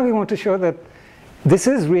 So now we want to show that this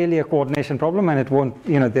is really a coordination problem and it won't,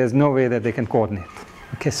 you know, there's no way that they can coordinate.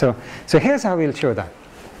 Okay, so here's how we'll show that.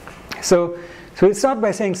 So we'll start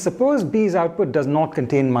by saying, suppose B's output does not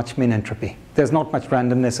contain much min entropy. There's not much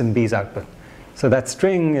randomness in B's output. So that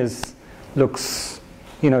string looks,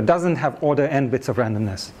 you know, doesn't have order n bits of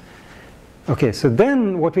randomness. Okay, so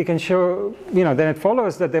then what we can show, you know, then it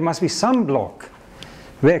follows that there must be some block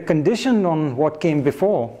where conditioned on what came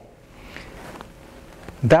before,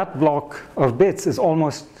 that block of bits is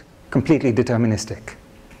almost completely deterministic.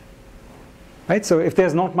 Right? So if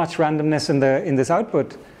there's not much randomness in this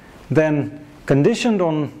output, then conditioned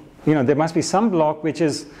on, you know, there must be some block which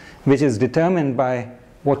is determined by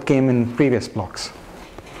what came in previous blocks.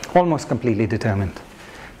 Almost completely determined.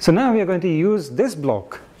 So now we are going to use this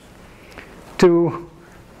block to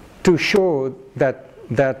show that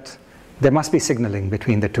there must be signaling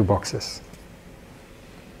between the two boxes.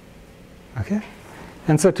 Okay?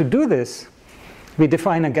 And so to do this, we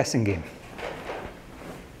define a guessing game.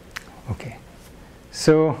 Okay.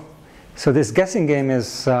 So this guessing game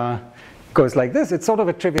goes like this. It's sort of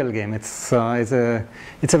a trivial game. It's a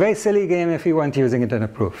very silly game if you weren't using it in a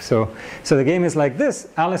proof. So the game is like this.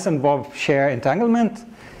 Alice and Bob share entanglement.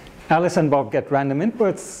 Alice and Bob get random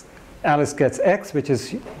inputs. Alice gets X, which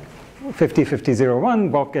is 50, 50, 0, 1.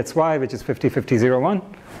 Bob gets Y, which is 50, 50, 0, 1.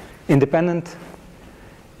 Independent.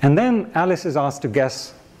 And then Alice is asked to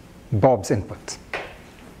guess Bob's input.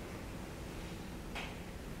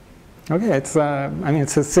 Okay, I mean,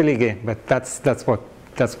 it's a silly game, but that's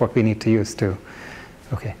what we need to use too.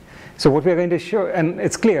 Okay, so what we're going to show, and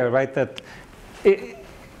it's clear, right, that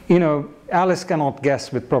you know, Alice cannot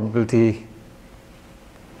guess with probability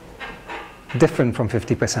different from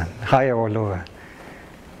 50%, higher or lower,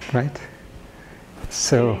 right?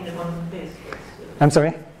 So, I'm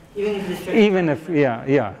sorry? Even if,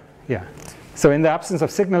 yeah. So in the absence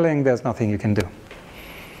of signaling, there's nothing you can do.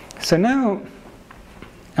 So now,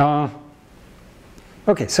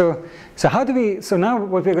 okay, so now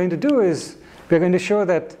what we're going to do is we're going to show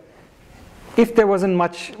that if there wasn't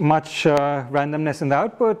much randomness in the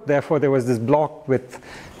output, therefore there was this block with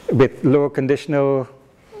low conditional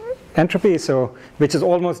entropy, so which is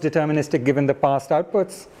almost deterministic given the past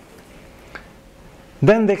outputs,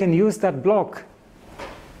 then they can use that block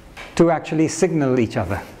to actually signal each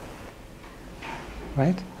other,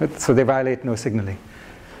 right? So they violate no signaling.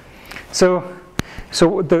 So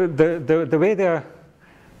the way they're,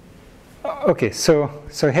 okay, so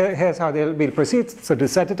here's how we'll proceed. So to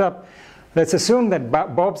set it up, let's assume that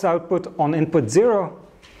Bob's output on input 0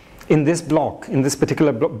 in this block, in this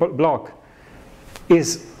particular block,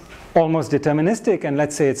 is almost deterministic, and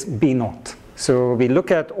let's say it's B0. So we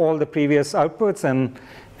look at all the previous outputs,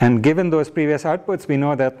 and given those previous outputs, we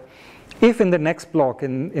know that if in the next block,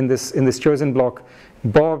 in this chosen block,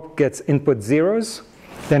 Bob gets input zeros,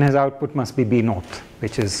 then his output must be B0,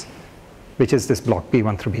 which is this block,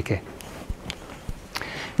 B1 through BK.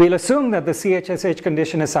 We'll assume that the CHSH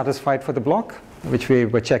condition is satisfied for the block, which we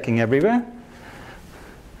were checking everywhere.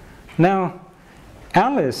 Now,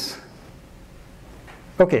 Alice,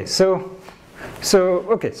 okay, so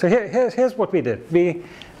here's what we did.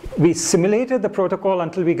 We simulated the protocol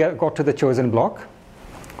until we got to the chosen block,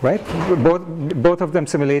 right? Both of them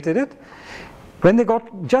simulated it. When they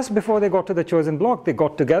just before they got to the chosen block, they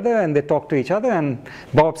got together and they talked to each other, and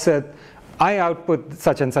Bob said, I output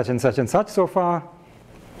such and such and such and such so far.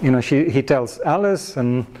 You know, he tells Alice,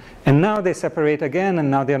 and now they separate again, and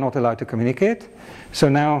now they're not allowed to communicate. So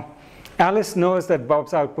now Alice knows that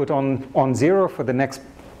Bob's output on 0 for the next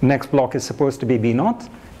block is supposed to be B0.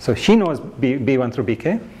 So she knows B1 through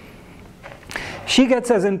BK. She gets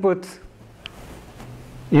as input,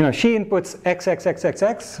 you know, she inputs X,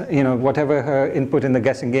 you know, whatever her input in the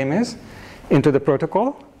guessing game is, into the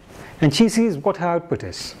protocol, and she sees what her output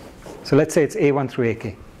is. So let's say it's A1 through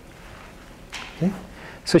AK. Okay?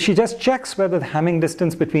 So she just checks whether the Hamming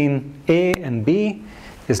distance between A and B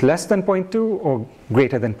is less than 0.2 or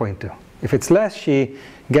greater than 0.2. If it's less, she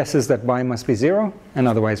guesses that Y must be 0 and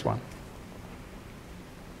otherwise 1.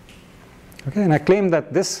 Okay, and I claim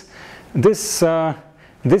that this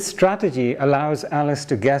strategy allows Alice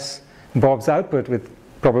to guess Bob's output with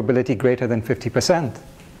probability greater than 50%.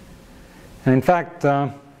 And in fact,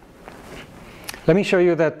 let me show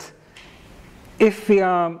you that if we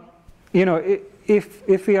are,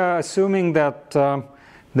 if we are assuming that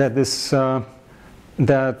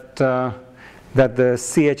that the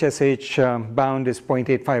CHSH bound is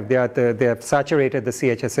 0.85, they have saturated the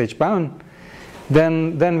CHSH bound,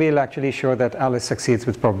 then we'll actually show that Alice succeeds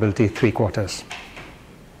with probability 3/4.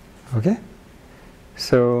 Okay?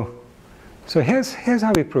 So here's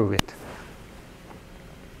how we prove it.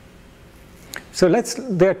 So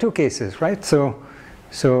there are two cases, right? So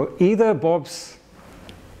either Bob's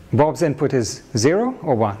input is 0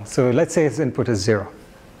 or 1. So let's say his input is 0.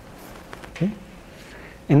 Okay?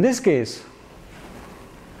 In this case,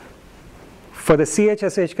 for the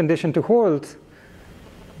CHSH condition to hold,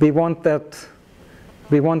 we want that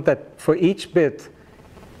for each bit,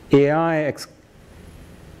 AI x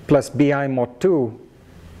plus BI mod 2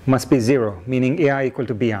 must be 0, meaning AI equal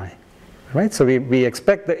to BI. Right? So we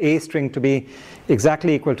expect the A string to be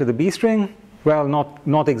exactly equal to the B string. Well,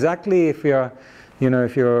 not exactly. If you're,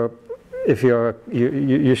 it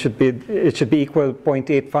should be equal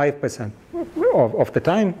 0.85% of the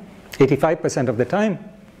time, 85% of the time.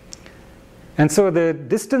 And so the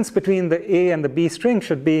distance between the A and the B string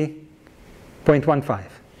should be 0.15.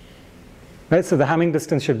 Right? So the Hamming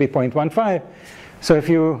distance should be 0.15. So if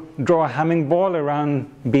you draw a Hamming ball around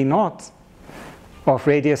B naught of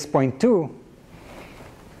radius 0.2,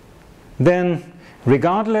 then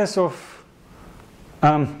regardless of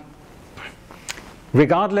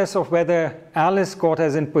whether Alice got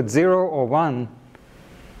as input 0 or 1,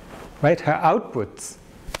 right, her output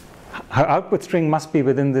string must be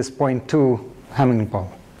within this 0.2 Hamming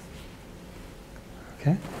ball.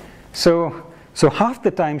 Okay? So half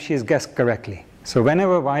the time she's guessed correctly. So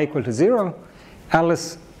whenever y equal to 0,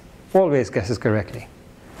 Alice always guesses correctly.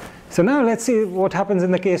 So now let's see what happens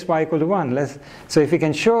in the case y equal to 1. So if we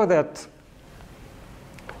can show that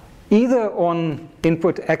either on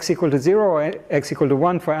input x equal to 0 or x equal to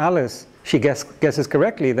 1 for Alice, she guesses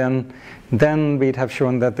correctly, then we'd have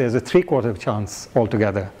shown that there's a 3/4 chance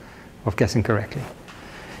altogether of guessing correctly.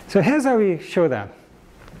 So here's how we show that.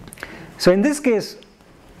 So in this case,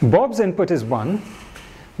 Bob's input is 1,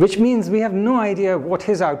 which means we have no idea what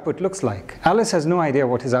his output looks like. Alice has no idea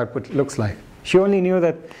what his output looks like. She only knew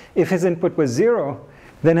that if his input was 0,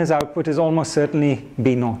 then his output is almost certainly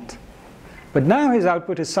B naught. But now his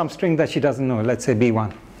output is some string that she doesn't know, let's say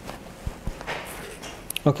B1.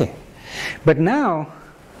 Okay. But now,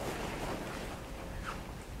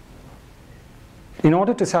 in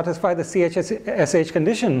order to satisfy the CHSH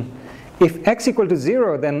condition, if x equal to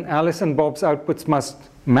 0, then Alice and Bob's outputs must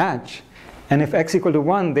match. And if x equal to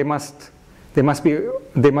 1, they must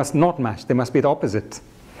not match. They must be the opposite.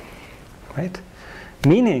 Right?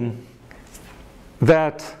 Meaning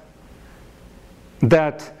that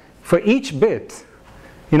for each bit,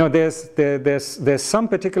 there's some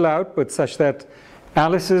particular output such that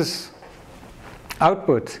Alice's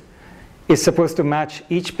output is supposed to match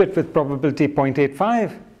each bit with probability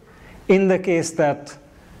 0.85 in the case that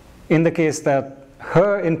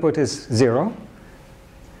her input is 0,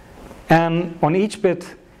 and on each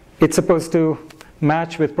bit it's supposed to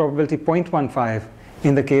match with probability 0.15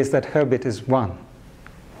 in the case that her bit is 1.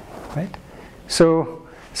 Right? So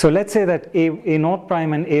let's say that A0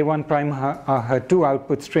 prime and A1 prime are her two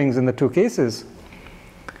output strings in the two cases.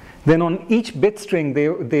 Then on each bit string,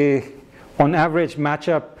 they on average match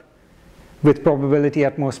up with probability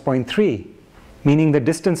at most 0.3, meaning the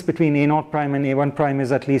distance between A0 prime and A1 prime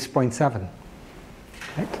is at least 0.7.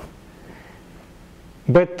 Right?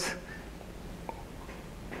 But,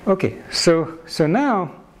 okay, so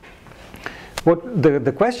now, what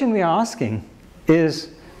the question we are asking is,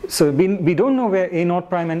 so we don't know where A0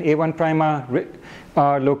 prime and A1 prime are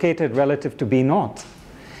located relative to B0.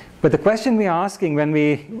 But the question we are asking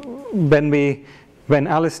when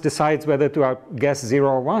Alice decides whether to outguess 0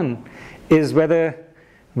 or 1 is whether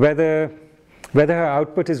her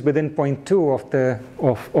output is within 0.2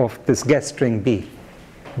 of this guess string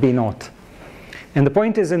B0. And the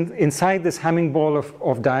point is inside this Hamming ball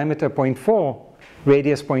of diameter 0.4,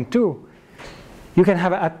 radius 0.2, you can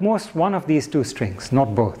have at most one of these two strings,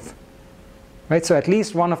 not both. Right? So at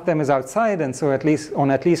least one of them is outside, and so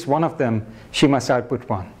on at least one of them, she must output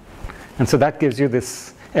 1. And so that gives you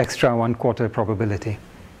this extra 1/4 probability.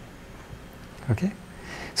 Okay?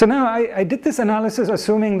 So now I did this analysis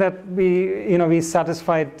assuming that we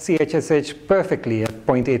satisfied CHSH perfectly at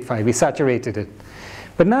 0.85. We saturated it.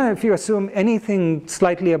 But now if you assume anything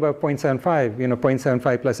slightly above 0.75,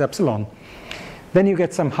 0.75 plus epsilon, then you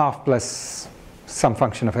get some half plus some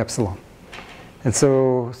function of epsilon. And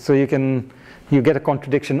so you get a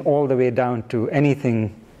contradiction all the way down to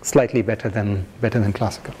anything slightly better than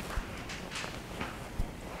classical.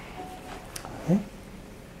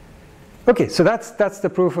 Okay, so that's the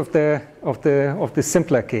proof of the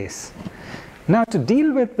simpler case. Now to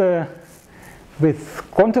deal with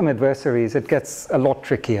quantum adversaries, it gets a lot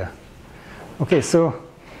trickier. Okay, so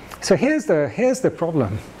here's the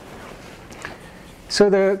problem. So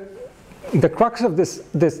the crux of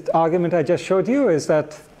this argument I just showed you is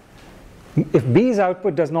that if B's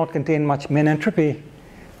output does not contain much min entropy,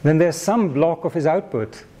 then there's some block of his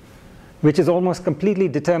output which is almost completely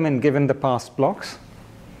determined given the past blocks.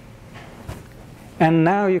 And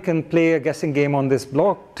now you can play a guessing game on this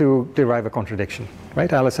block to derive a contradiction,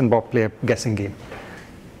 right? Alice and Bob play a guessing game.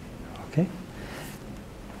 Okay.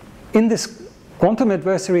 In this quantum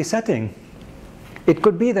adversary setting, it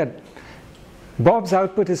could be that Bob's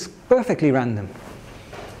output is perfectly random.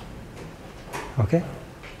 Okay?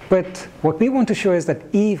 But what we want to show is that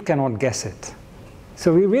Eve cannot guess it.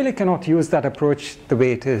 So we really cannot use that approach the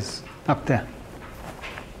way it is up there.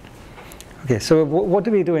 Okay, so what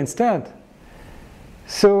do we do instead?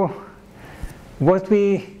 So what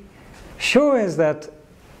we show is that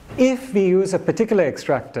if we use a particular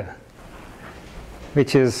extractor,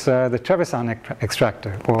 which is the Trevisan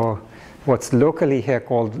extractor, or what's locally here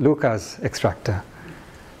called Lucas extractor,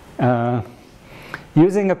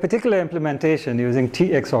 using a particular implementation using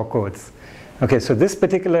T-XOR codes. Okay, so this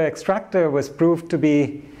particular extractor was proved to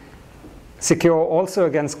be secure also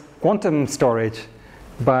against quantum storage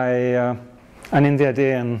by Anindya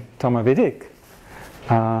Day and Thomas Vidic.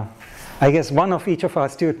 I guess one of each of our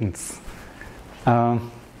students.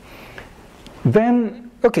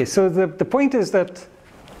 Then, okay, so the point is that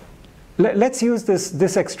let's use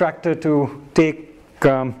this extractor to take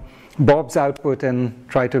Bob's output and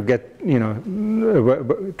try to get,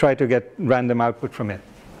 try to get random output from it.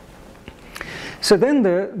 So then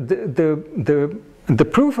the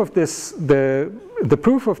proof of this, the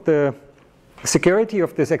proof of the security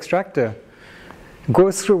of this extractor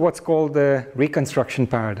goes through what's called the reconstruction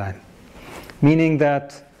paradigm, meaning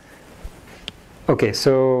that, okay,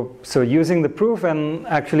 so using the proof and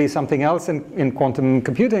actually something else in quantum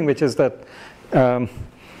computing, which is that,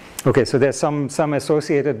 okay, so there's some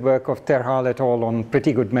associated work of Terhal et al. On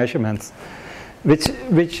pretty good measurements,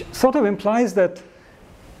 which sort of implies that,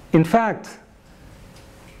 in fact,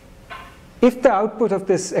 if the output of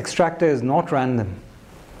this extractor is not random,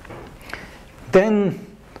 then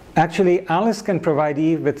actually Alice can provide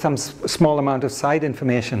Eve with some small amount of side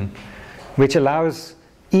information which allows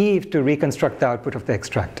Eve to reconstruct the output of the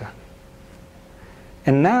extractor.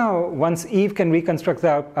 And now, once Eve can reconstruct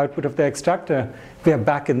the output of the extractor, we are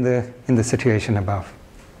back in the situation above,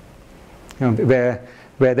 where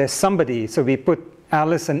there's somebody. So we put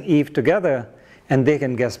Alice and Eve together, and they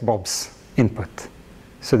can guess Bob's input.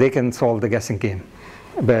 So they can solve the guessing game.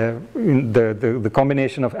 The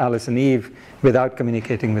combination of Alice and Eve, without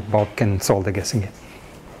communicating with Bob, can solve the guessing game.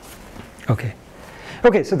 Okay.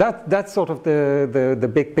 Okay, so that's sort of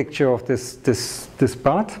the big picture of this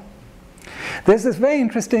part. There's this very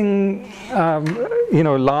interesting,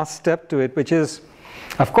 last step to it, which is,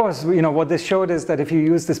 of course, what this showed is that if you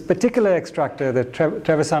use this particular extractor, the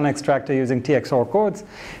Trevisan extractor using T-XOR codes,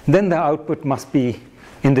 then the output must be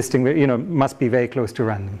must be very close to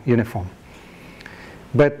random, uniform.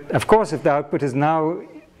 But of course, if the output is now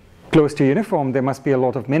close to uniform, there must be a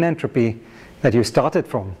lot of min entropy that you started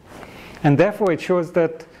from. And therefore, it shows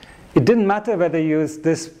that it didn't matter whether you use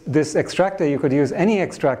this extractor. You could use any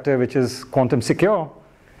extractor which is quantum secure,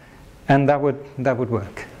 and that would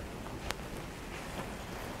work.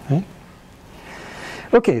 Okay,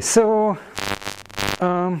 okay, so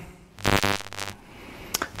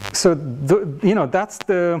that's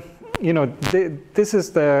the this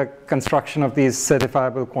is the construction of these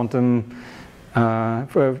certifiable quantum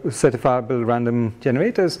certifiable random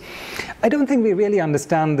generators. I don't think we really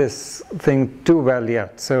understand this thing too well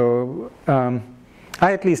yet. So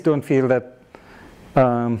I at least don't feel that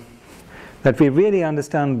that we really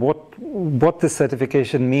understand what this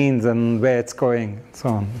certification means and where it's going and so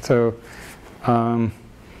on. So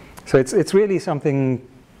so it's really something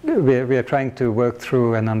we are trying to work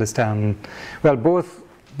through and understand. Well, both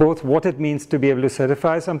what it means to be able to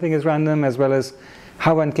certify something as random, as well as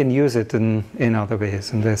how one can use it in other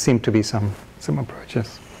ways, and there seem to be some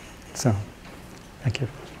approaches. So, thank you.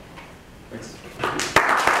 Thanks.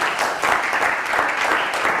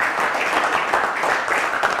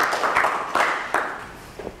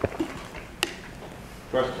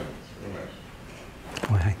 Questions? Umesh.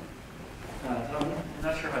 Oh, hi. I'm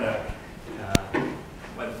not sure how to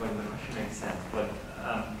whether the question makes sense, but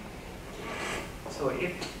so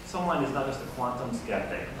if someone is not just a quantum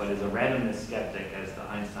skeptic, but is a randomness skeptic, as the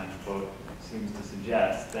Einstein quote seems to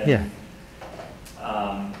suggest, then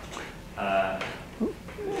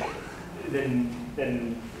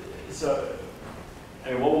then so.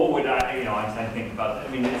 I mean, what would I'm trying to think about. I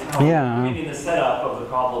mean, it's how, Yeah. in the setup of the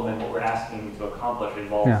problem and what we're asking to accomplish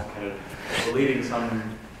involves kind of believing some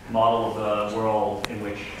model of the world in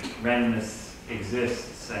which randomness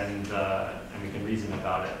exists, and we can reason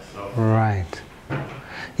about it. So. Right.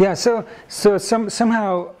 Yeah. So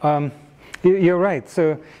somehow you're right.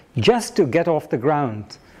 So just to get off the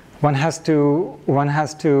ground, one has to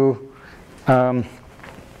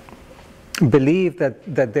believe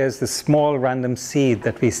that there's this small random seed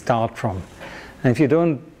that we start from, and if you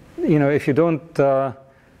don't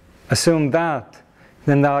assume that,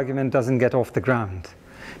 then the argument doesn't get off the ground.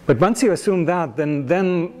 But once you assume that, then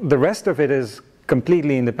the rest of it is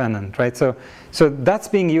completely independent, right? So that's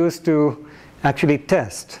being used to actually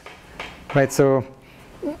test, right? So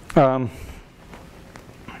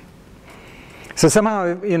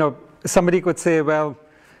somehow somebody could say, well,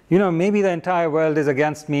 maybe the entire world is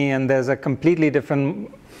against me and there's a completely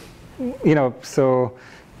different,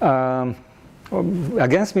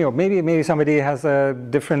 against me, or maybe somebody has a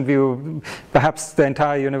different view. Perhaps the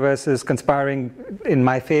entire universe is conspiring in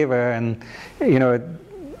my favor, and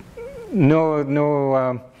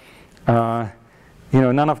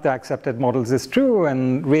none of the accepted models is true,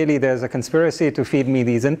 and really there's a conspiracy to feed me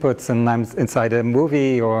these inputs, and I'm inside a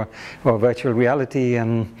movie or virtual reality,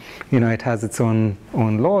 and it has its own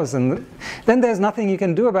laws, and then there's nothing you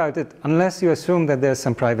can do about it unless you assume that there's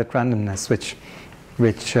some private randomness which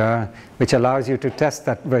allows you to test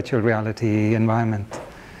that virtual reality environment,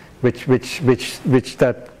 which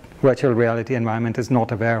that virtual reality environment is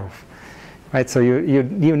not aware of, right? So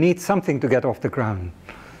you need something to get off the ground.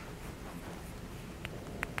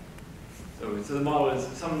 So the model is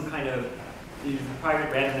some kind of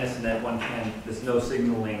private randomness, and that this no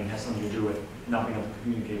signaling has something to do with not being able to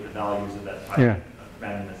communicate the values of that private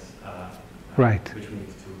randomness right. between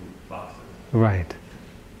these two boxes. Right.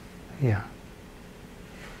 Yeah.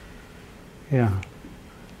 Yeah.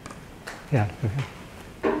 Yeah.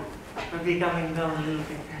 Maybe coming down a little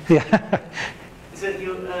bit. Yeah. So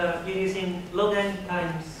you're using log n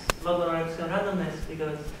times log or epsilon randomness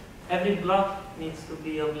because every block needs to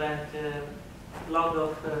be of length log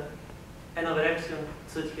of n over epsilon,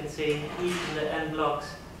 so that you can say in each of the n blocks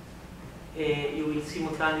you will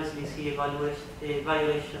simultaneously see a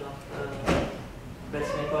violation of Bayes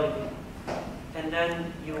inequality, and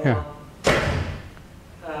then you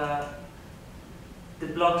the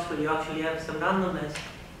blocks where you actually have some randomness,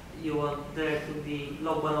 you want there to be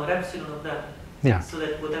log 1 over epsilon of that, so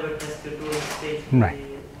that whatever test you're doing stays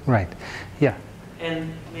Right. Yeah.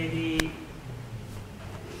 And maybe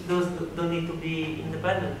those don't need to be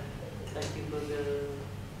independent. Like you could.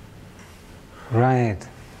 Right.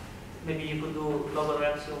 Maybe you could do log over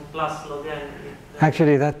epsilon plus log n.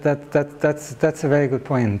 Actually, that's a very good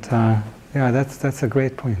point. Yeah, that's a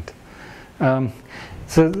great point.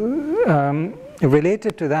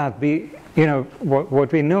 Related to that,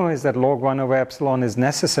 what we know is that log 1 over epsilon is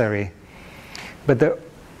necessary, but the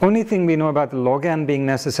only thing we know about the log n being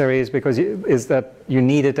necessary is that you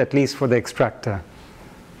need it at least for the extractor.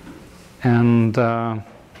 And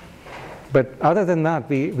but other than that,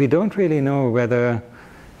 we don't really know whether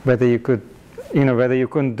you could whether you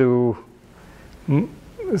couldn't do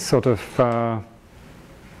sort of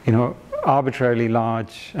arbitrarily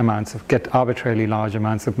large amounts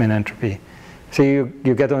of min entropy. So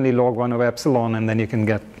you get only log 1 over epsilon, and then you can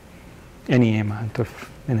get any amount of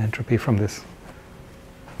min entropy from this.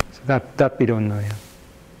 So that we don't know yet.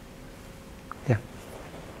 Yeah.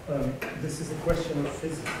 This is a question of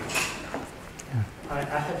physics. Yeah.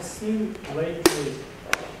 I have seen lately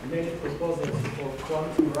many proposals for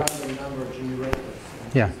quantum random number generators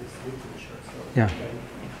in physics literature. So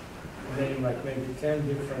they like maybe 10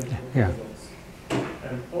 different proposals.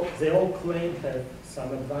 And they all claim to have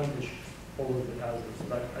some advantage over the others,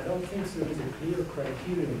 but I don't think there is a clear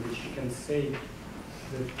criterion which can say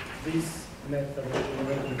that this method of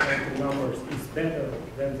generating quantum numbers is better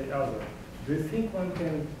than the other. Do you think one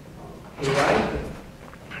can arrive at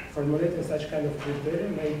formulating such kind of criteria?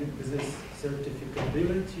 Maybe this is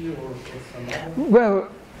certifiability or some other? Well,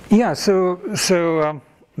 yeah. So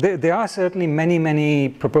there are certainly many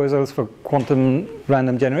proposals for quantum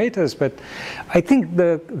random generators, but I think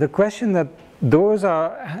the question that those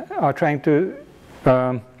are trying to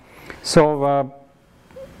solve,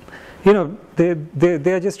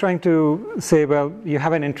 they're just trying to say, well, you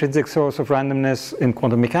have an intrinsic source of randomness in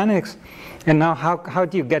quantum mechanics, and now how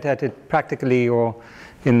do you get at it practically or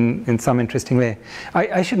in some interesting way?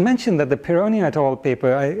 I should mention that the Pironi et al.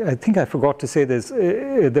 Paper, I think I forgot to say this,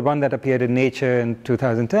 the one that appeared in Nature in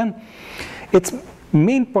 2010,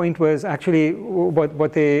 main point was actually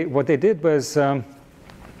what they did was they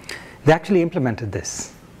actually implemented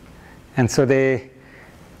this, and so they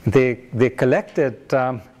collected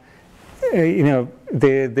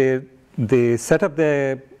they set up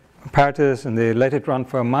the apparatus and they let it run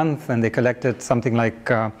for a month, and they collected something like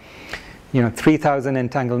 3,000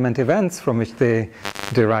 entanglement events from which they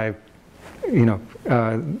derived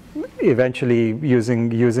eventually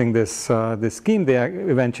using this scheme, they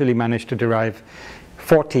eventually managed to derive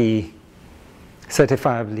 40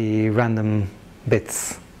 certifiably random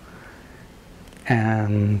bits,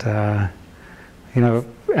 and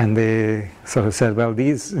and they sort of said, well,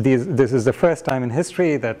 this is the first time in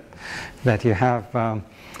history that you have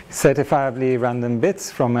certifiably random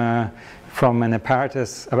bits from an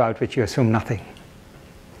apparatus about which you assume nothing.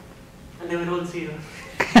 And they were all zero.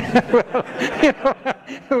 Well,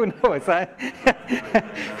 who knows?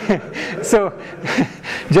 So,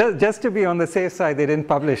 just to be on the safe side, they didn't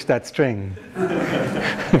publish that string.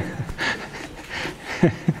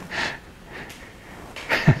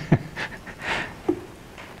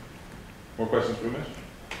 More questions for Umesh?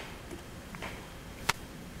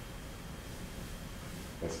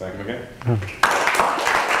 Let's thank him again.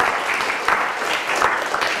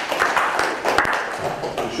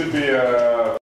 There should be